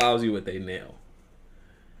somebody fouls you with a nail,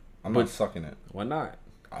 I'm not sucking it. why not?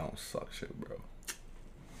 I don't suck shit, bro.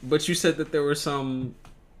 But you said that there were some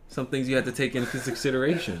things you had to take into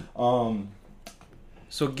consideration.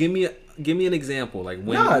 So give me an example. Like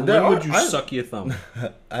when would you suck your thumb?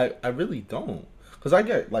 I really don't. Because I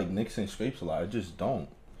get like nicks and scrapes a lot. I just don't.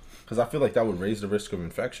 Because I feel like that would raise the risk of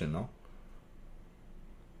infection, no?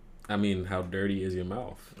 I mean, how dirty is your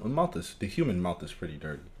mouth? The human mouth is pretty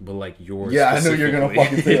dirty. But like yours. Yeah, I knew you were going to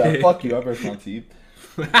fucking say that. Fuck you, I brush my teeth.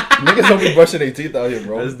 Niggas don't be brushing their teeth out here,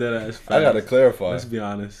 bro. That's dead ass fact. I gotta clarify. Let's be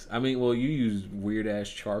honest. I mean, well, you use weird ass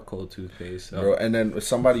charcoal toothpaste, so. Bro. And then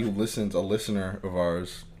somebody who listens, a listener of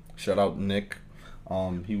ours, shout out Nick.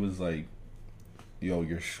 He was like, "Yo,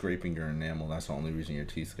 you're scraping your enamel. That's the only reason your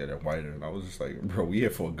teeth get whiter." And I was just like, "Bro, we here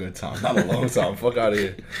for a good time, not a long time. Fuck out of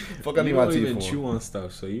here. Fuck, I need my teeth You don't even for." chew on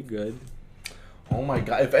stuff, so you good. Oh my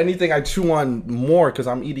god! If anything, I chew on more because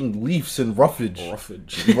I'm eating leaves and roughage. You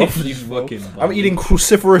bro. fucking. I'm eating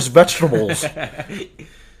cruciferous vegetables. I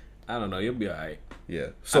don't know. You'll be alright. Yeah.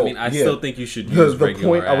 So I mean, I still think you should use the regular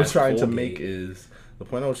point I was ass trying to Colgate. make is the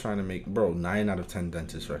point I was trying to make, bro. 9 out of 10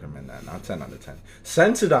 dentists recommend that, not 10 out of 10.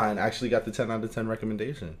 Sensodyne actually got the 10 out of 10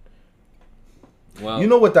 recommendation. Well, You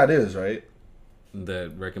know what that is, right?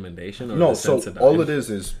 the recommendation or No. the So Sensodyne? all it is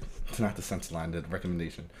not the Sensodyne, the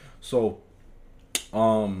recommendation. So,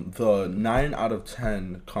 the 9 out of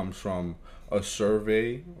 10 comes from a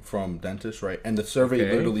survey from dentists, right? And the survey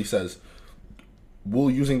Okay. literally says, "Will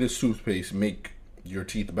using this toothpaste make your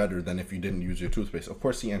teeth better than if you didn't use your toothpaste?" Of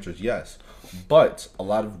course, the answer is yes. But a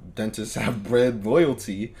lot of dentists have brand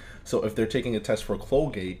loyalty, so if they're taking a test for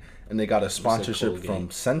Colgate and they got a sponsorship Colgate. from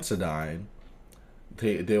Sensodyne,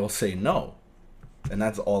 they'll say no, and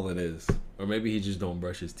that's all it is. Or maybe he just don't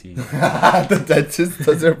brush his teeth. The dentist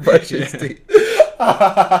doesn't brush his teeth.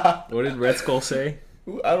 What did Red Skull say?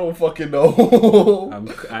 I don't fucking know.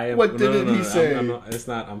 I am. What didn't he say? It's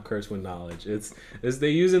not. I'm cursed with knowledge. It's they're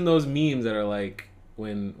using those memes that are like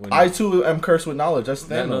when I too am cursed with knowledge. That's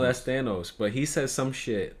Thanos. No, that's Thanos. But he says some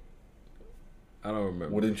shit. I don't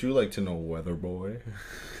remember. Wouldn't you like to know, Weather Boy?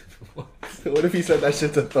 What if he said that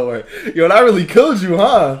shit to Thor? Yo, that really killed you,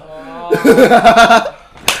 huh?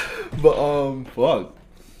 But fuck.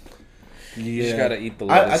 You just gotta eat the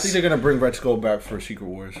I lettuce. think they're gonna bring Red Skull back for Secret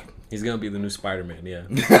Wars. He's gonna be the new Spider-Man, yeah.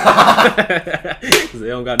 'Cause they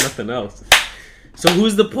don't got nothing else. So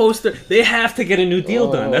who's the poster? They have to get a new deal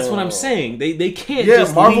done. That's what I'm saying. They can't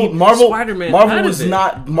just leave Spider-Man out of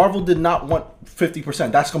it. Marvel did not want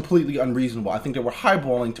 50%. That's completely unreasonable. I think they were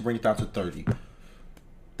highballing to bring it down to 30.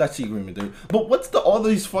 That's the agreement there. But what's all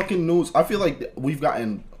these fucking news? I feel like we've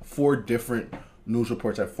gotten 4 different news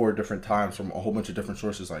reports at 4 different times from a whole bunch of different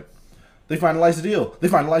sources. Like, they finalized the deal. They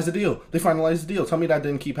finalized the deal. They finalized the deal. Tell me that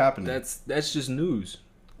didn't keep happening. That's just news.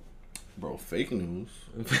 Bro, fake news.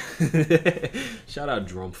 Shout out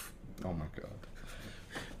Drumpf. Oh my god.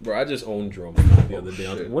 Bro, I just owned Drumpf the other day.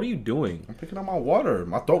 shit. What are you doing? I'm picking up my water.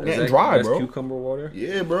 My throat getting That's dry, bro. cucumber water?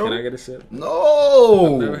 Yeah, bro. Can I get a sip?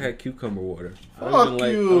 No. I've never had cucumber water. Fuck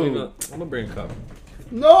you. I'm gonna bring a cup.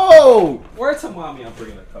 No. Word to mommy, I'm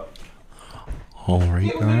bringing a cup.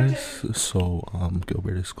 Alright guys, so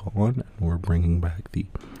Gilbert is gone and we're bringing back the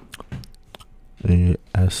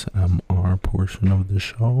ASMR portion of the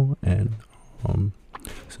show, and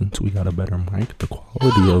since we got a better mic, the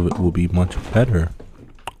quality of it will be much better.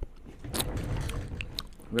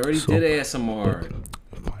 We already did ASMR.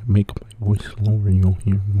 If I make my voice lower, you'll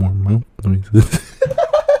hear more mouth noises.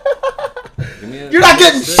 You're not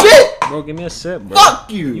getting shit! Bro, give me a sip, bro.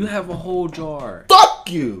 Fuck you! You have a whole jar. Fuck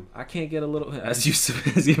you! I can't get a little as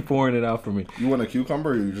you're pouring it out for me. You want a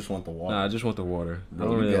cucumber or you just want the water? Nah, I just want the water. I Bro,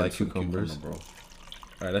 don't you really get like some cucumbers. cucumber, bro.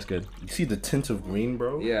 Alright, that's good. You see the tint of green,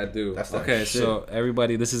 bro? Yeah, I do. That's that okay, shit. so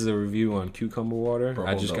everybody, this is a review on cucumber water. Bro,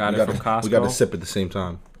 I just hold got up. it from Costco. We got to sip at the same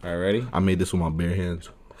time. Alright, ready? I made this with my bare hands.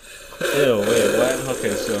 Ew, wait, what?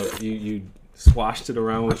 Okay, so you swashed it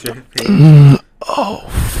around with your hand. Oh,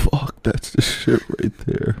 fuck. That's the shit right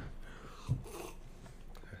there.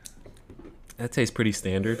 That tastes pretty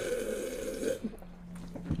standard.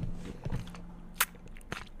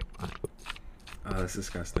 Oh, that's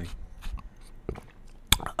disgusting.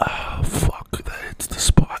 Oh, fuck. That hits the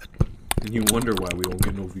spot. And you wonder why we don't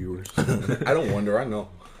get no viewers. I don't wonder. I know.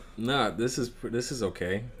 Nah, this is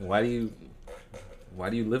okay. Why do you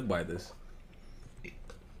live by this? It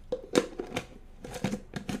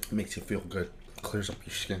makes you feel good. Clears up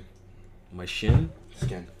your skin. My shin?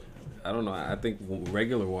 Skin. I don't know. I think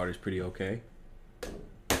regular water is pretty okay.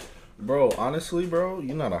 Bro, honestly, bro,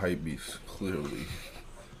 you're not a hype beast. Clearly.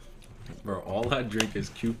 Bro, all I drink is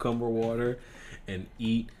cucumber water and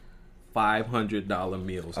eat $500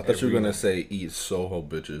 meals. I thought you were every gonna say eat Soho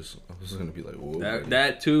bitches. I was gonna be like, whoa.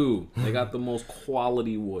 that too. They got the most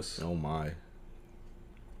quality wuss. Oh my.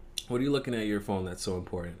 What are you looking at your phone that's so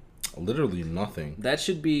important? Literally nothing. That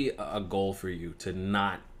should be a goal for you, to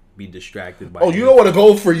not be distracted by. Oh, you know what a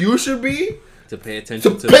goal for you should be? To pay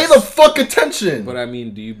attention To pay the fuck attention. But I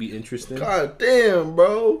mean, do you be interested? God damn,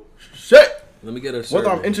 bro. Shit. Let me get a survey.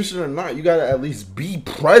 Whether I'm interested or not, you gotta at least be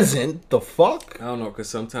present. The fuck? I don't know, because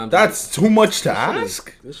sometimes That's too much to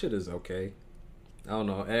ask. This shit is okay. I don't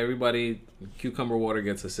know. Everybody, cucumber water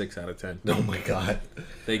gets a 6 out of 10. Oh my god.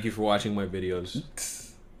 Thank you for watching my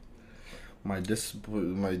videos. My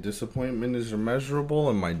disappointment is immeasurable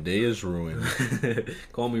and my day is ruined.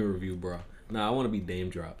 Call me review, bro. Nah, I want to be Dame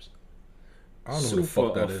Drops. I don't know who the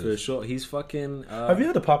fuck that is. Official. He's fucking. Have you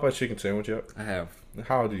had the Popeye chicken sandwich yet? I have.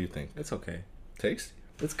 How do you think? It's okay. Taste?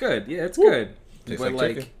 It's good. Yeah, it's Woo. good. Tastes But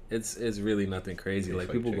like chicken? it's really nothing crazy. Tastes Like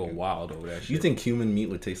like people go chicken. wild over that shit. You think human meat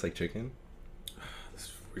would taste like chicken?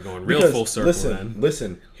 We're going real full circle then.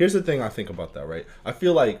 Listen. Here's the thing I think about that, right? I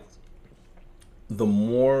feel like the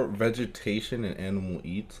more vegetation an animal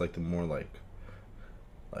eats, like the more like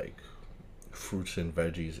fruits and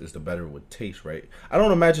veggies is, the better it would taste, right? I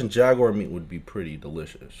don't imagine jaguar meat would be pretty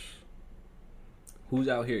delicious. Who's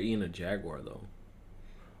out here eating a jaguar though?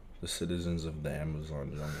 The citizens of the Amazon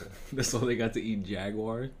jungle. That's all they got to eat,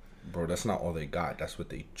 jaguar. Bro, that's not all they got. That's what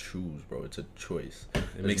they choose, bro. It's a choice.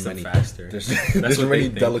 It makes them faster. There's That's what many they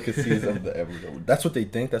think. delicacies of the Amazon. That's what they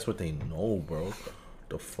think. That's what they know, bro.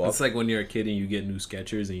 The fuck? It's like when you're a kid and you get new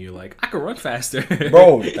Skechers and you're like, I can run faster.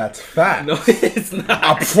 Bro, that's fat. No, it's not.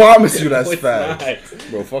 I promise you that's No, it's fat. not.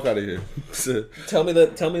 Bro, fuck out of here. Tell me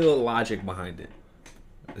the logic behind it.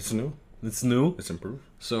 It's new. It's new. It's improved.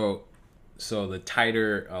 So the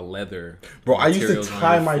tighter leather. Bro, I used to materials on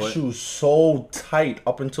tie your my foot- shoes so tight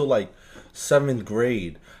up until like 7th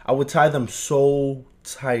grade. I would tie them so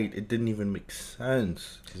tight it didn't even make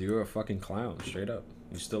sense. 'Cause you were a fucking clown, straight up.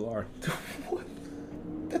 You still are. What?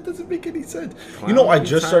 That doesn't make any sense. Clown You know, I be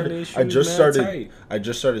just tying started. their I shoes just mad started. tight. I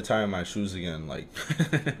just started tying my shoes again. Like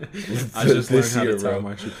I just this learned how year, to tie bro.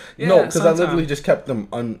 my shoes. No, Yeah, because I sometimes. literally just kept them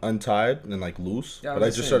untied and like loose. Yeah, I but I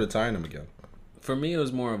was just saying. started tying them again. For me, it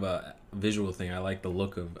was more of a visual thing. I like the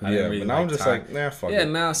look of. I Yeah, didn't really but now like I'm just tying. like, nah, fuck Yeah, it.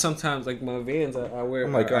 now sometimes like my Vans, I wear.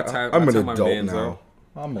 I'm like, I tie, I'm I an tie my adult Vans now. up.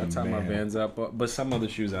 I'm a I tie my man. Vans up, but some other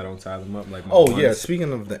shoes I don't tie them up. Like my Oh yeah, ones.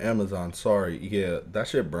 speaking of the Amazon, sorry, yeah, that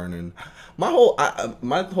shit burning. My whole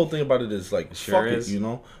thing about it is like, Sure fuck is. it, you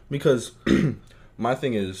know, because my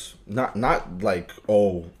thing is not like,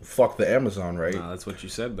 oh, fuck the Amazon, right? Nah, that's what you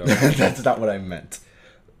said though. That's not what I meant.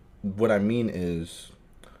 What I mean is,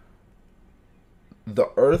 the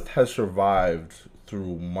Earth has survived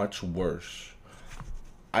through much worse.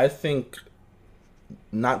 I think.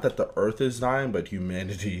 Not that the Earth is dying, but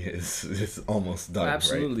humanity is almost done.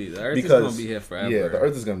 Absolutely, right? the Earth is Because, gonna be here forever. Yeah, the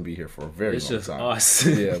Earth is gonna be here for a very It's long just time. us.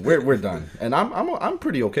 Yeah, we're done, and I'm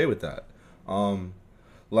pretty okay with that.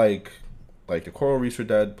 Like the coral reefs are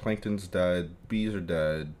dead, plankton's dead, bees are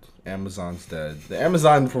dead, Amazon's dead. The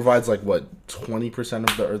Amazon provides like what 20%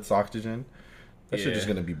 of the Earth's oxygen. That shit Yeah. is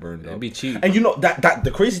gonna be burned up. It'd be cheap. And you know that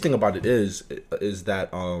the crazy thing about it is that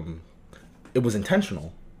it was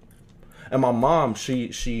intentional. And my mom,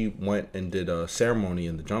 she went and did a ceremony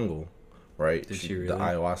in the jungle, right? Did she really? The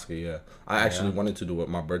ayahuasca, yeah. I actually wanted to do it.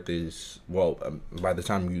 My birthday's, well, by the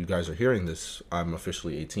time you guys are hearing this, I'm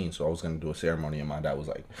officially 18, so I was going to do a ceremony, and my dad was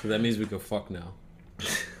like, So that means we could fuck now.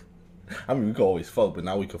 I mean, we could always fuck, but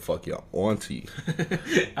now we could fuck your auntie.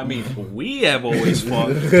 I mean, we have always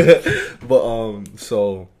fucked. But,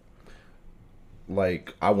 so,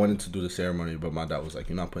 like, I wanted to do the ceremony, but my dad was like,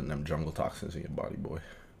 you're not putting them jungle toxins in your body, boy.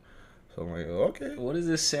 So I'm like, okay. What is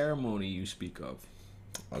this ceremony you speak of?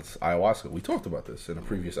 That's ayahuasca. We talked about this in a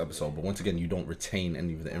previous episode, but once again, you don't retain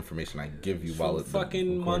any of the information I give you while From it's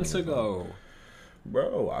fucking months ago.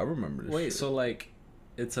 Bro, I remember this. Wait, shit. so like,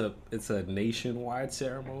 it's a nationwide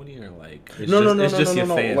ceremony, or like it's No, just, no, no, it's no, just no, your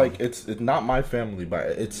no, no. family? Like it's not my family, but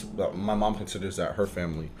it's my mom considers that her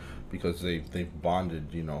family because they've bonded,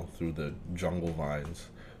 you know, through the jungle vines.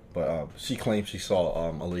 But she claims she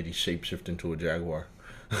saw a lady shapeshift into a jaguar.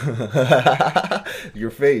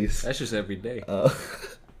 Your face. That's just every day.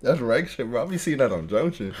 That's reg shit, bro. I be seeing that on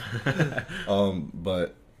Junction.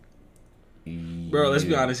 But Bro, let's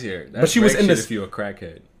be yeah. honest here. That's But she was reg in shit this. if you're a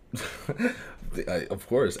crackhead. Of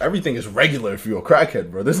course, everything is regular if you're a crackhead,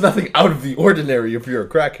 bro. There's nothing out of the ordinary if you're a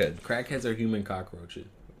crackhead. Crackheads are human cockroaches.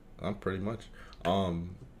 Pretty much.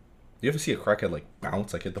 You ever see a crackhead like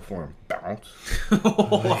bounce, like hit the floor and bounce?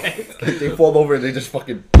 What? Like they fall over and they just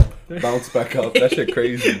fucking bounce back up. That shit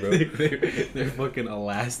crazy, bro. They're fucking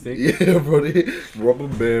elastic. Yeah, bro. They rubber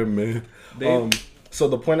band, man. They- So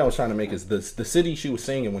the point I was trying to make is this: the city she was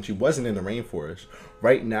saying it when she wasn't in the rainforest.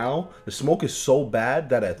 Right now, the smoke is so bad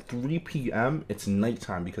that at 3 p.m. it's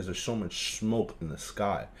nighttime because there's so much smoke in the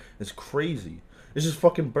sky. It's crazy. It's just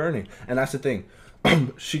fucking burning, and that's the thing.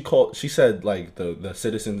 She said like the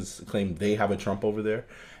citizens claim they have a Trump over there,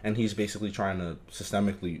 and he's basically trying to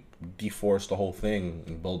systemically deforest the whole thing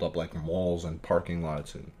and build up like malls and parking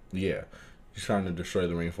lots, and yeah, he's trying to destroy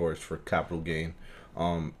the rainforest for capital gain.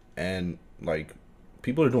 And like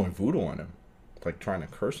people are doing voodoo on him, like trying to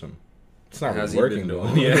curse him. It's not How's really he been working though.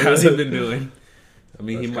 doing? Yeah, how's he been doing? I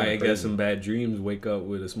mean, That's he might kinda get crazy. some bad dreams, wake up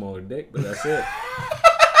with a smaller dick, but that's it.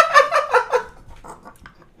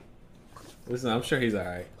 Listen, I'm sure he's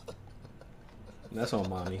alright. That's on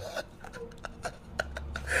mommy.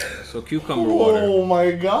 So cucumber water. Oh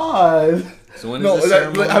my god. So when is No, the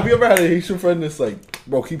ceremony? have you ever had a Haitian friend that's like,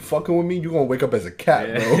 bro, keep fucking with me, you gonna wake up as a cat,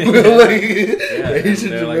 Yeah. bro. Like, Yeah, Haitian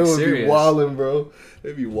they're, Jamaican like, would be serious. wildin', bro.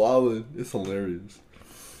 They be wildin'. It's hilarious.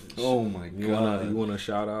 Oh my god. You wanna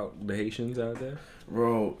shout out the Haitians out there?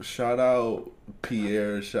 Bro, shout out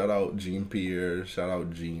Pierre, shout out Jean Pierre, shout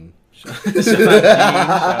out Jean. Shout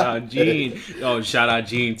out Jean. Oh, shout out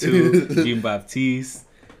Jean too. Jean Baptiste.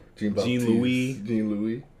 Jean Louis. Jean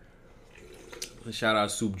Louis. Shout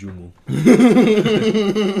out Soup Jumu.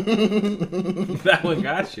 That one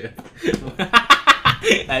got you.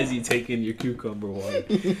 As you take in your cucumber water.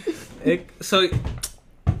 So, You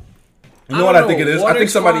know what I think it is? I think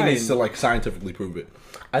Water's somebody fine. needs to like scientifically prove it.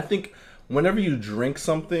 I think whenever you drink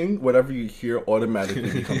something, whatever you hear automatically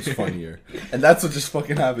becomes funnier, and that's what just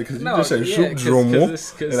fucking happened because you No, just said yeah, shoot 'cause Dromo,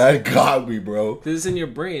 it's- and that got me, bro. This is in your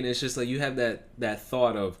brain. It's just like you have that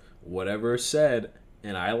thought of whatever is said,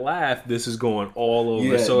 and I laugh. This is going all over.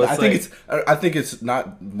 Yeah, So it's I think it's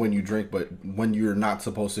not when you drink, but when you're not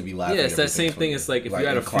supposed to be laughing. yeah, it's that same everything's thing. funny. It's like if Like you're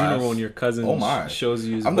at in a funeral class. and your cousin Oh my. shows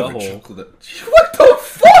you his I'm never butthole. chuckled at. What the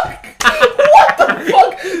fuck? What the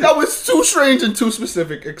fuck? That was too strange and too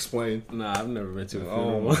specific. Explain. Nah, I've never been to a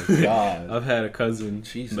Oh funeral. my god. I've had a cousin.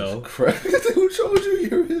 Jesus No, Christ. Who showed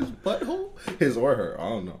you his butthole? His or her? I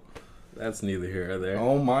don't know. that's neither here nor there.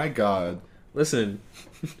 Oh my god. Listen,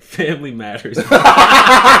 family matters. That's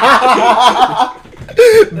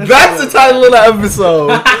the title of the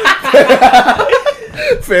episode.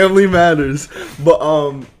 Family matters. But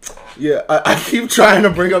yeah, I keep trying to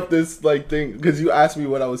bring up this like thing because you asked me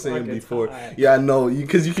what I was saying Like it's before. hot. Yeah, I know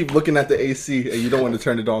because you keep looking at the AC and you don't want to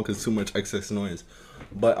turn it on because too much excess noise.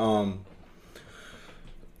 But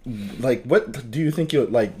like, what do you think you'll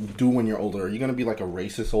like do when you're older? Are you gonna be like a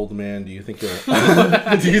racist old man? Do you think you're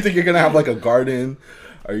do you think you're gonna have like a garden?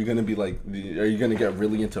 Are you gonna be like? Are you gonna get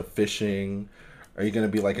really into fishing? Are you gonna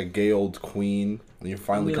be like a gay old queen and you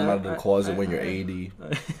finally come out of the closet when you're 80?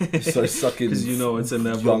 You start sucking Because you know it's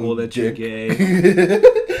inevitable young that you're dick. gay.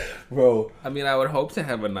 Bro. I mean, I would hope to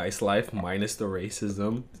have a nice life minus the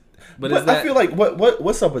racism. But But is that I feel like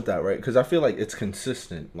what's up with that, right? Because I feel like it's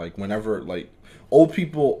consistent. Like whenever like old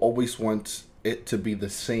people always want it to be the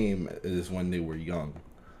same as when they were young.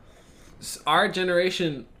 our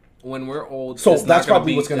generation, when we're old, So it's that's not gonna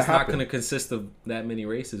probably what's gonna it's not happen. going to consist of that many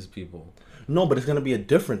racist people. No, but it's gonna be a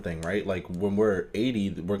different thing, right? Like when we're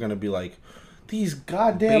 80, we're gonna be like, these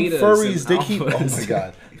goddamn Betas furries. and They keep. Oh alphas. my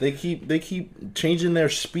god. They keep changing their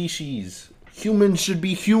species. Humans should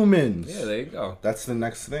be humans. Yeah, there you go. That's the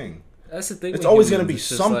next thing. That's the thing. It's with always gonna humans. be It's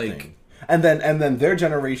just something. like- And then their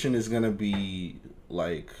generation is gonna be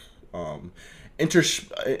like,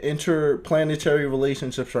 interplanetary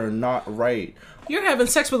relationships are not right. You're having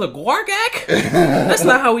sex with a Gwargak? That's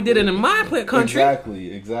not how we did it in my country.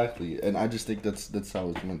 Exactly. And I just think that's how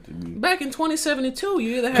it's meant to be. Back in 2072,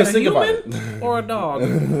 you either had 'Cause a think about human or a dog.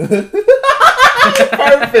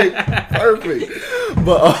 Perfect.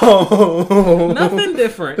 But Nothing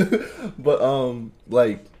different. but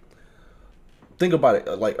like think about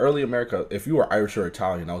it. Like early America, if you were Irish or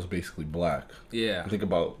Italian, that was basically black. Yeah. Think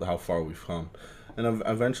about how far we've come. And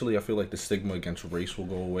eventually, I feel like the stigma against race will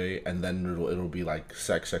go away, and then it'll be like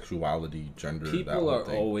sex, sexuality, gender. People are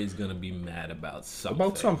always gonna be mad about something.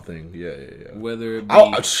 About something, yeah. Whether it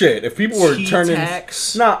be shit, if people were turning,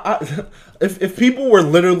 if people were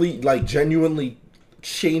literally like genuinely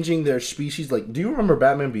changing their species, like, do you remember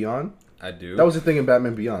Batman Beyond? I do. That was the thing in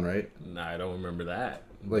Batman Beyond, right? Nah, I don't remember that.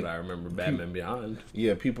 Like, but I remember Batman Beyond.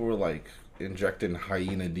 Yeah, people were like injecting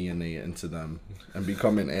hyena DNA into them and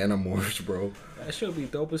becoming animorphs, bro. That should be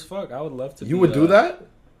dope as fuck. I would love to. You would do that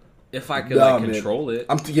if I could control it.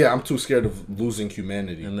 I'm too scared of losing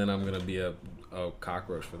humanity. And then I'm gonna be a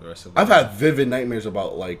cockroach for the rest of. I've had vivid nightmares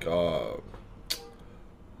about like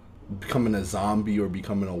becoming a zombie or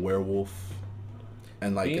becoming a werewolf,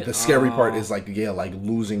 and like the scary part is like like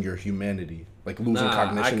losing your humanity. Like losing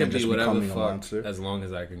cognition and just becoming a monster. As long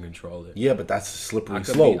as I can control it. Yeah, but that's a slippery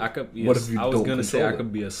slope. What if you I was gonna say I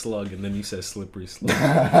could be a slug, and then you said slippery slope.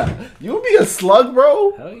 You would be a slug,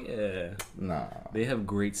 bro? Hell yeah. Nah. They have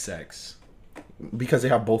great sex. Because they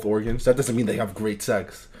have both organs? That doesn't mean they have great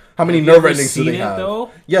sex. How many nerve endings do they have?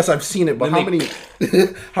 Though? Yes, I've seen it, but how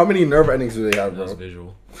many nerve endings do they have, bro? That was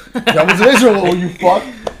visual. That was visual, you fuck.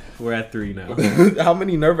 We're at 3 now. How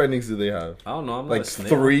many nerve endings do they have? I don't know. I'm not like a snail.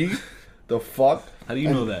 3? The fuck? How do you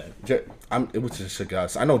know that? It was just a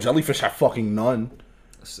guess. I know jellyfish have fucking none.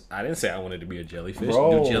 I didn't say I wanted to be a jellyfish.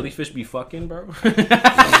 Bro. Do jellyfish be fucking, bro?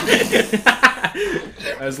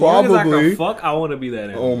 As long as I can fuck, I want to be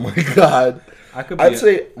that animal. Oh my god. I'd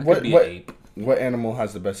say what animal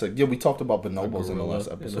has the best sex? Yeah, we talked about bonobos in the last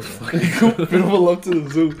episode. Gorilla up to the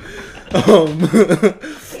zoo.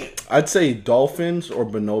 I'd say dolphins or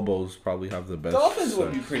bonobos probably have the best. Dolphins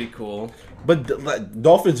would be pretty cool, but like,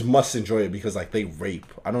 dolphins must enjoy it because like they rape.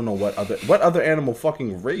 I don't know what other animal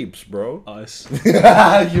fucking rapes, bro. Us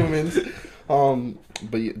humans.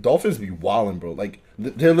 But yeah, dolphins be wildin', bro. Like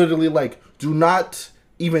they're literally like, do not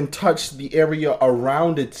even touch the area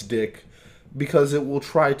around its dick because it will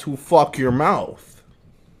try to fuck your mouth,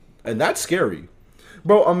 and that's scary,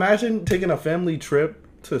 bro. Imagine taking a family trip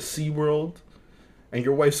to SeaWorld. And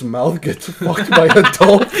your wife's mouth gets fucked by a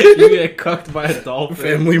dolphin. You get cucked by a dolphin.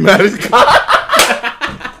 Family Matters.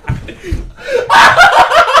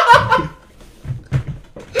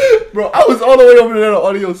 Bro, I was all the way over there. The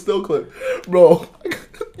audio still clip. Bro,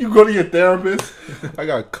 you go to your therapist. I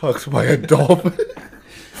got cucked by a dolphin.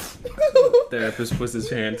 Therapist puts his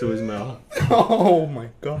hand to his mouth. Oh my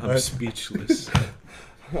god. I'm speechless.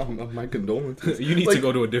 My condolences. You need to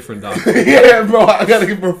go to a different doctor. Yeah, bro. I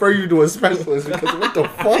gotta refer you to a specialist because what the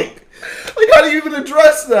fuck? Like, how do you even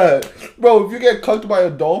address that, bro? If you get cucked by a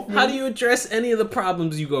dolphin, how do you address any of the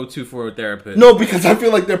problems you go to for a therapist? No, because I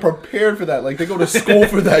feel like they're prepared for that. Like they go to school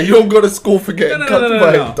for that. You don't go to school for getting cucked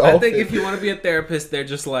by a dolphin. I think if you want to be a therapist, they're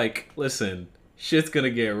just like, listen, shit's gonna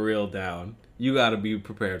get real down. You gotta be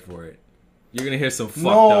prepared for it. You're gonna hear some fucked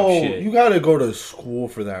up shit. You gotta go to school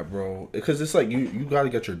for that, bro. Because it's like you gotta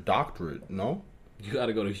get your doctorate. No, you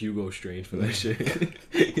gotta go to Hugo Strange for that shit.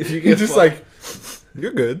 If you get just like,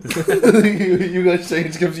 you're good. Hugo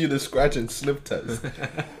Strange gives you the scratch and sniff test.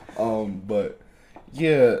 But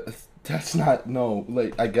yeah, that's not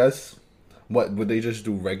Like I guess, what would they just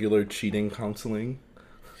do? Regular cheating counseling?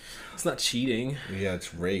 It's not cheating. Yeah,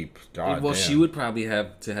 it's rape. God well, damn. she would probably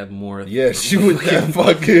have to have more. Yeah, she would have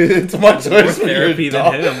fucking. It's much worse therapy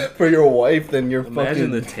than him. For your wife than your Imagine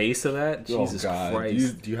fucking. the taste of that. Jesus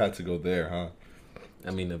Christ. You had to go there, huh?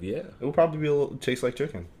 I mean, yeah. It would probably be a little taste like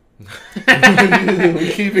chicken. We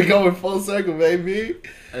keep it going full circle, baby.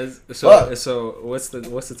 So what's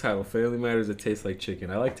the title? Family Matters that Taste Like Chicken.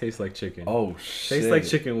 I like Taste Like Chicken. Oh shit. Taste Like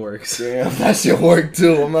Chicken works. Damn, that shit work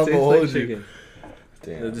too. I'm not gonna hold you. Chicken.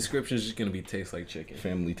 Damn. The description is just gonna be Taste Like Chicken.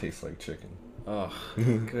 Family tastes like chicken. Oh,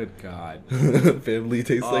 good God. Family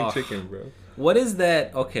tastes like chicken, bro. What is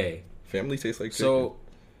that? Okay. Family tastes like chicken. So,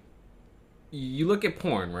 you look at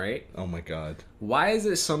porn, right? Oh my God. Why is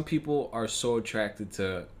it some people are so attracted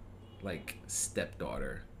to, like,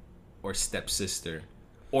 stepdaughter or stepsister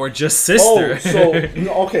or just sister?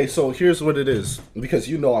 Okay, so here's what it is.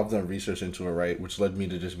 Because I've done research into it, right? Which led me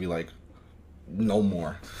to just be like, no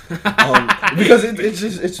more. Because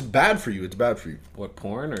it's bad for you. It's bad for you. What,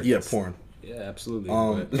 porn? Or porn. Yeah, absolutely.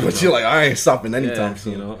 But you're like, I ain't stopping anytime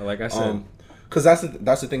soon. Like I said. Because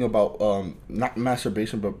that's the thing about not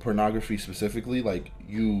masturbation but pornography specifically. Like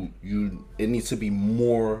it needs to be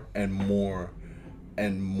more and more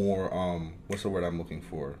and more. What's the word I'm looking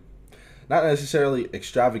for? Not necessarily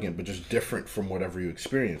extravagant, but just different from whatever you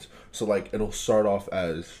experience. So like it'll start off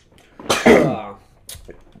as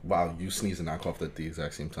Wow, you sneeze and I coughed at the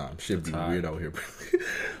exact same time. Should be That's weird out here.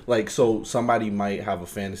 Like, so somebody might have a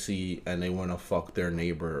fantasy and they want to fuck their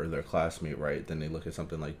neighbor or their classmate, right? Then they look at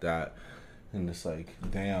something like that, and it's like,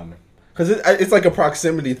 damn. Because it's like a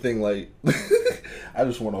proximity thing. Like, I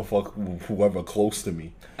just want to fuck whoever close to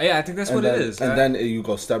me. Yeah, I think that's what then, it is. And then you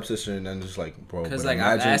go stepsister, and then just like, bro. Because But like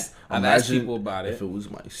I've asked people about it. If it was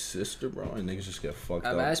my sister, bro, and niggas just get fucked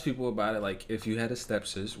up. I've asked people about it. Like, if you had a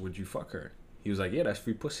stepsis, would you fuck her? He was like, yeah, that's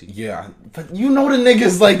free pussy. Yeah, but you know the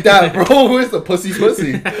niggas like that, bro. Where's the pussy?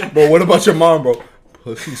 Bro, what about your mom, bro?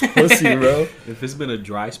 Pussy's pussy, bro. If it's been a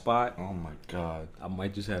dry spot, Oh my god. I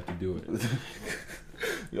might just have to do it.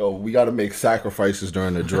 Yo, we gotta make sacrifices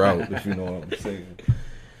during the drought, if you know what I'm saying.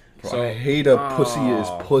 Bro, So- I hate a pussy is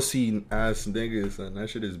pussy ass niggas, and that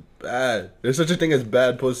shit is bad. There's such a thing as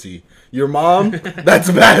bad pussy. Your mom?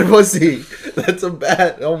 That's bad pussy. That's a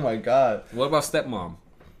bad. Oh my god. What about stepmom?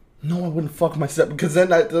 No, I wouldn't fuck my step because then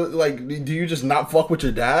like, do you just not fuck with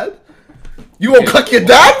your dad? You gonna cook your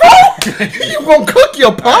dad, bro? You gonna cook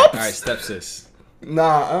your pops? All right, stepsis.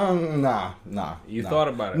 Nah. You nah. thought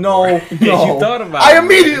about it. No, more. no. You thought about I it.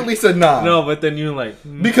 immediately said nah. No, but then you're like,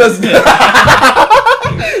 Because nah,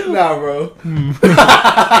 bro.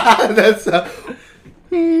 That's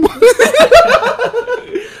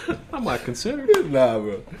I might consider it. nah,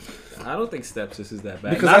 bro. I don't think stepsis is that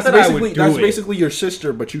bad. Because Not that's that I would do it. basically your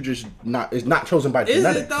sister, but you just not. It's not chosen by Is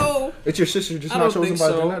genetics. it though? It's your sister, just I not don't chosen think by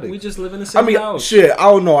so. genetics. We just live in the I same mean, house. shit. I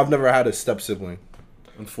don't know. I've never had a step sibling.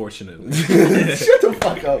 Unfortunately. Shut the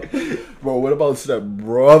fuck up, bro. What about step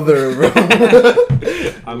brother, bro?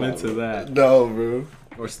 I'm into that. No, bro.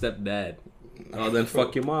 Or stepdad. Oh, then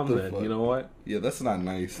fuck your mom then. fuck? You know what? Yeah, that's not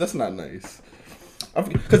nice. That's not nice.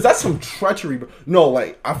 Because that's some treachery, bro. No,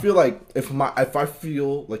 like I feel like if I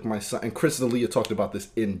feel like my son, and Chris D'Elia talked about this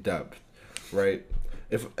in depth, right?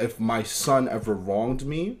 If my son ever wronged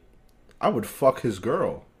me, I would fuck his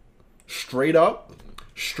girl, straight up,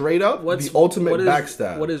 the ultimate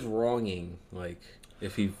backstab. What is wronging? Like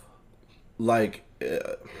if he Like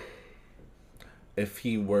if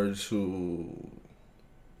he were to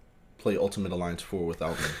play Ultimate Alliance 4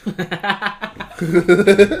 without me.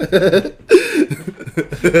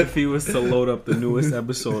 if he was to load up the newest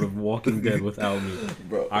episode of Walking Dead without me,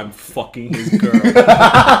 Bro. I'm fucking his girl.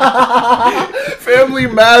 Family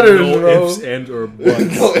matters, No bro. ifs and or buts.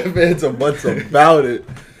 No ifs, ands, or buts about it.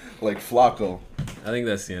 Like Flacco. I think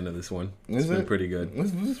that's the end of this one. Is It's been it? pretty good.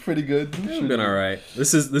 This is pretty good. It's been all right.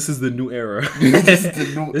 This is the new era. This is the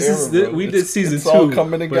new era, bro. We did season it's 2, all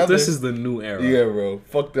coming but together. this is the new era. Yeah, bro.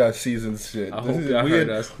 Fuck that season shit. I hope y'all heard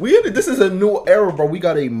us. This is a new era, bro. We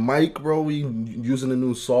got a mic, bro. We using the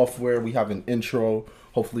new software. We have an intro,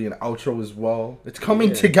 hopefully an outro as well. It's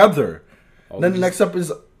coming together. Oh, Then the next up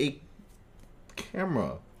is a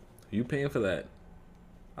camera. You paying for that?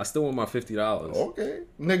 I still want my $50. Okay,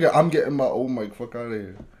 nigga, I'm getting my old mic. Fuck out of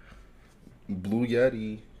here. Blue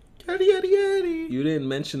Yeti. Yeti. You didn't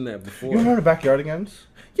mention that before. You remember the Backyardigans?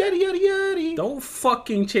 Yeti. Don't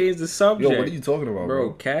fucking change the subject. Yo, what are you talking about,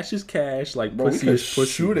 bro? Cash is cash. Like Bro, we pussy can is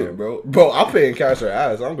pussy. shoot it, bro. Bro, I'm paying cash or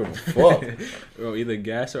ass. I don't give a fuck. Bro, either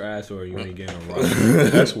gas or ass or you ain't getting a rock.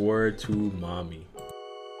 That's word to mommy.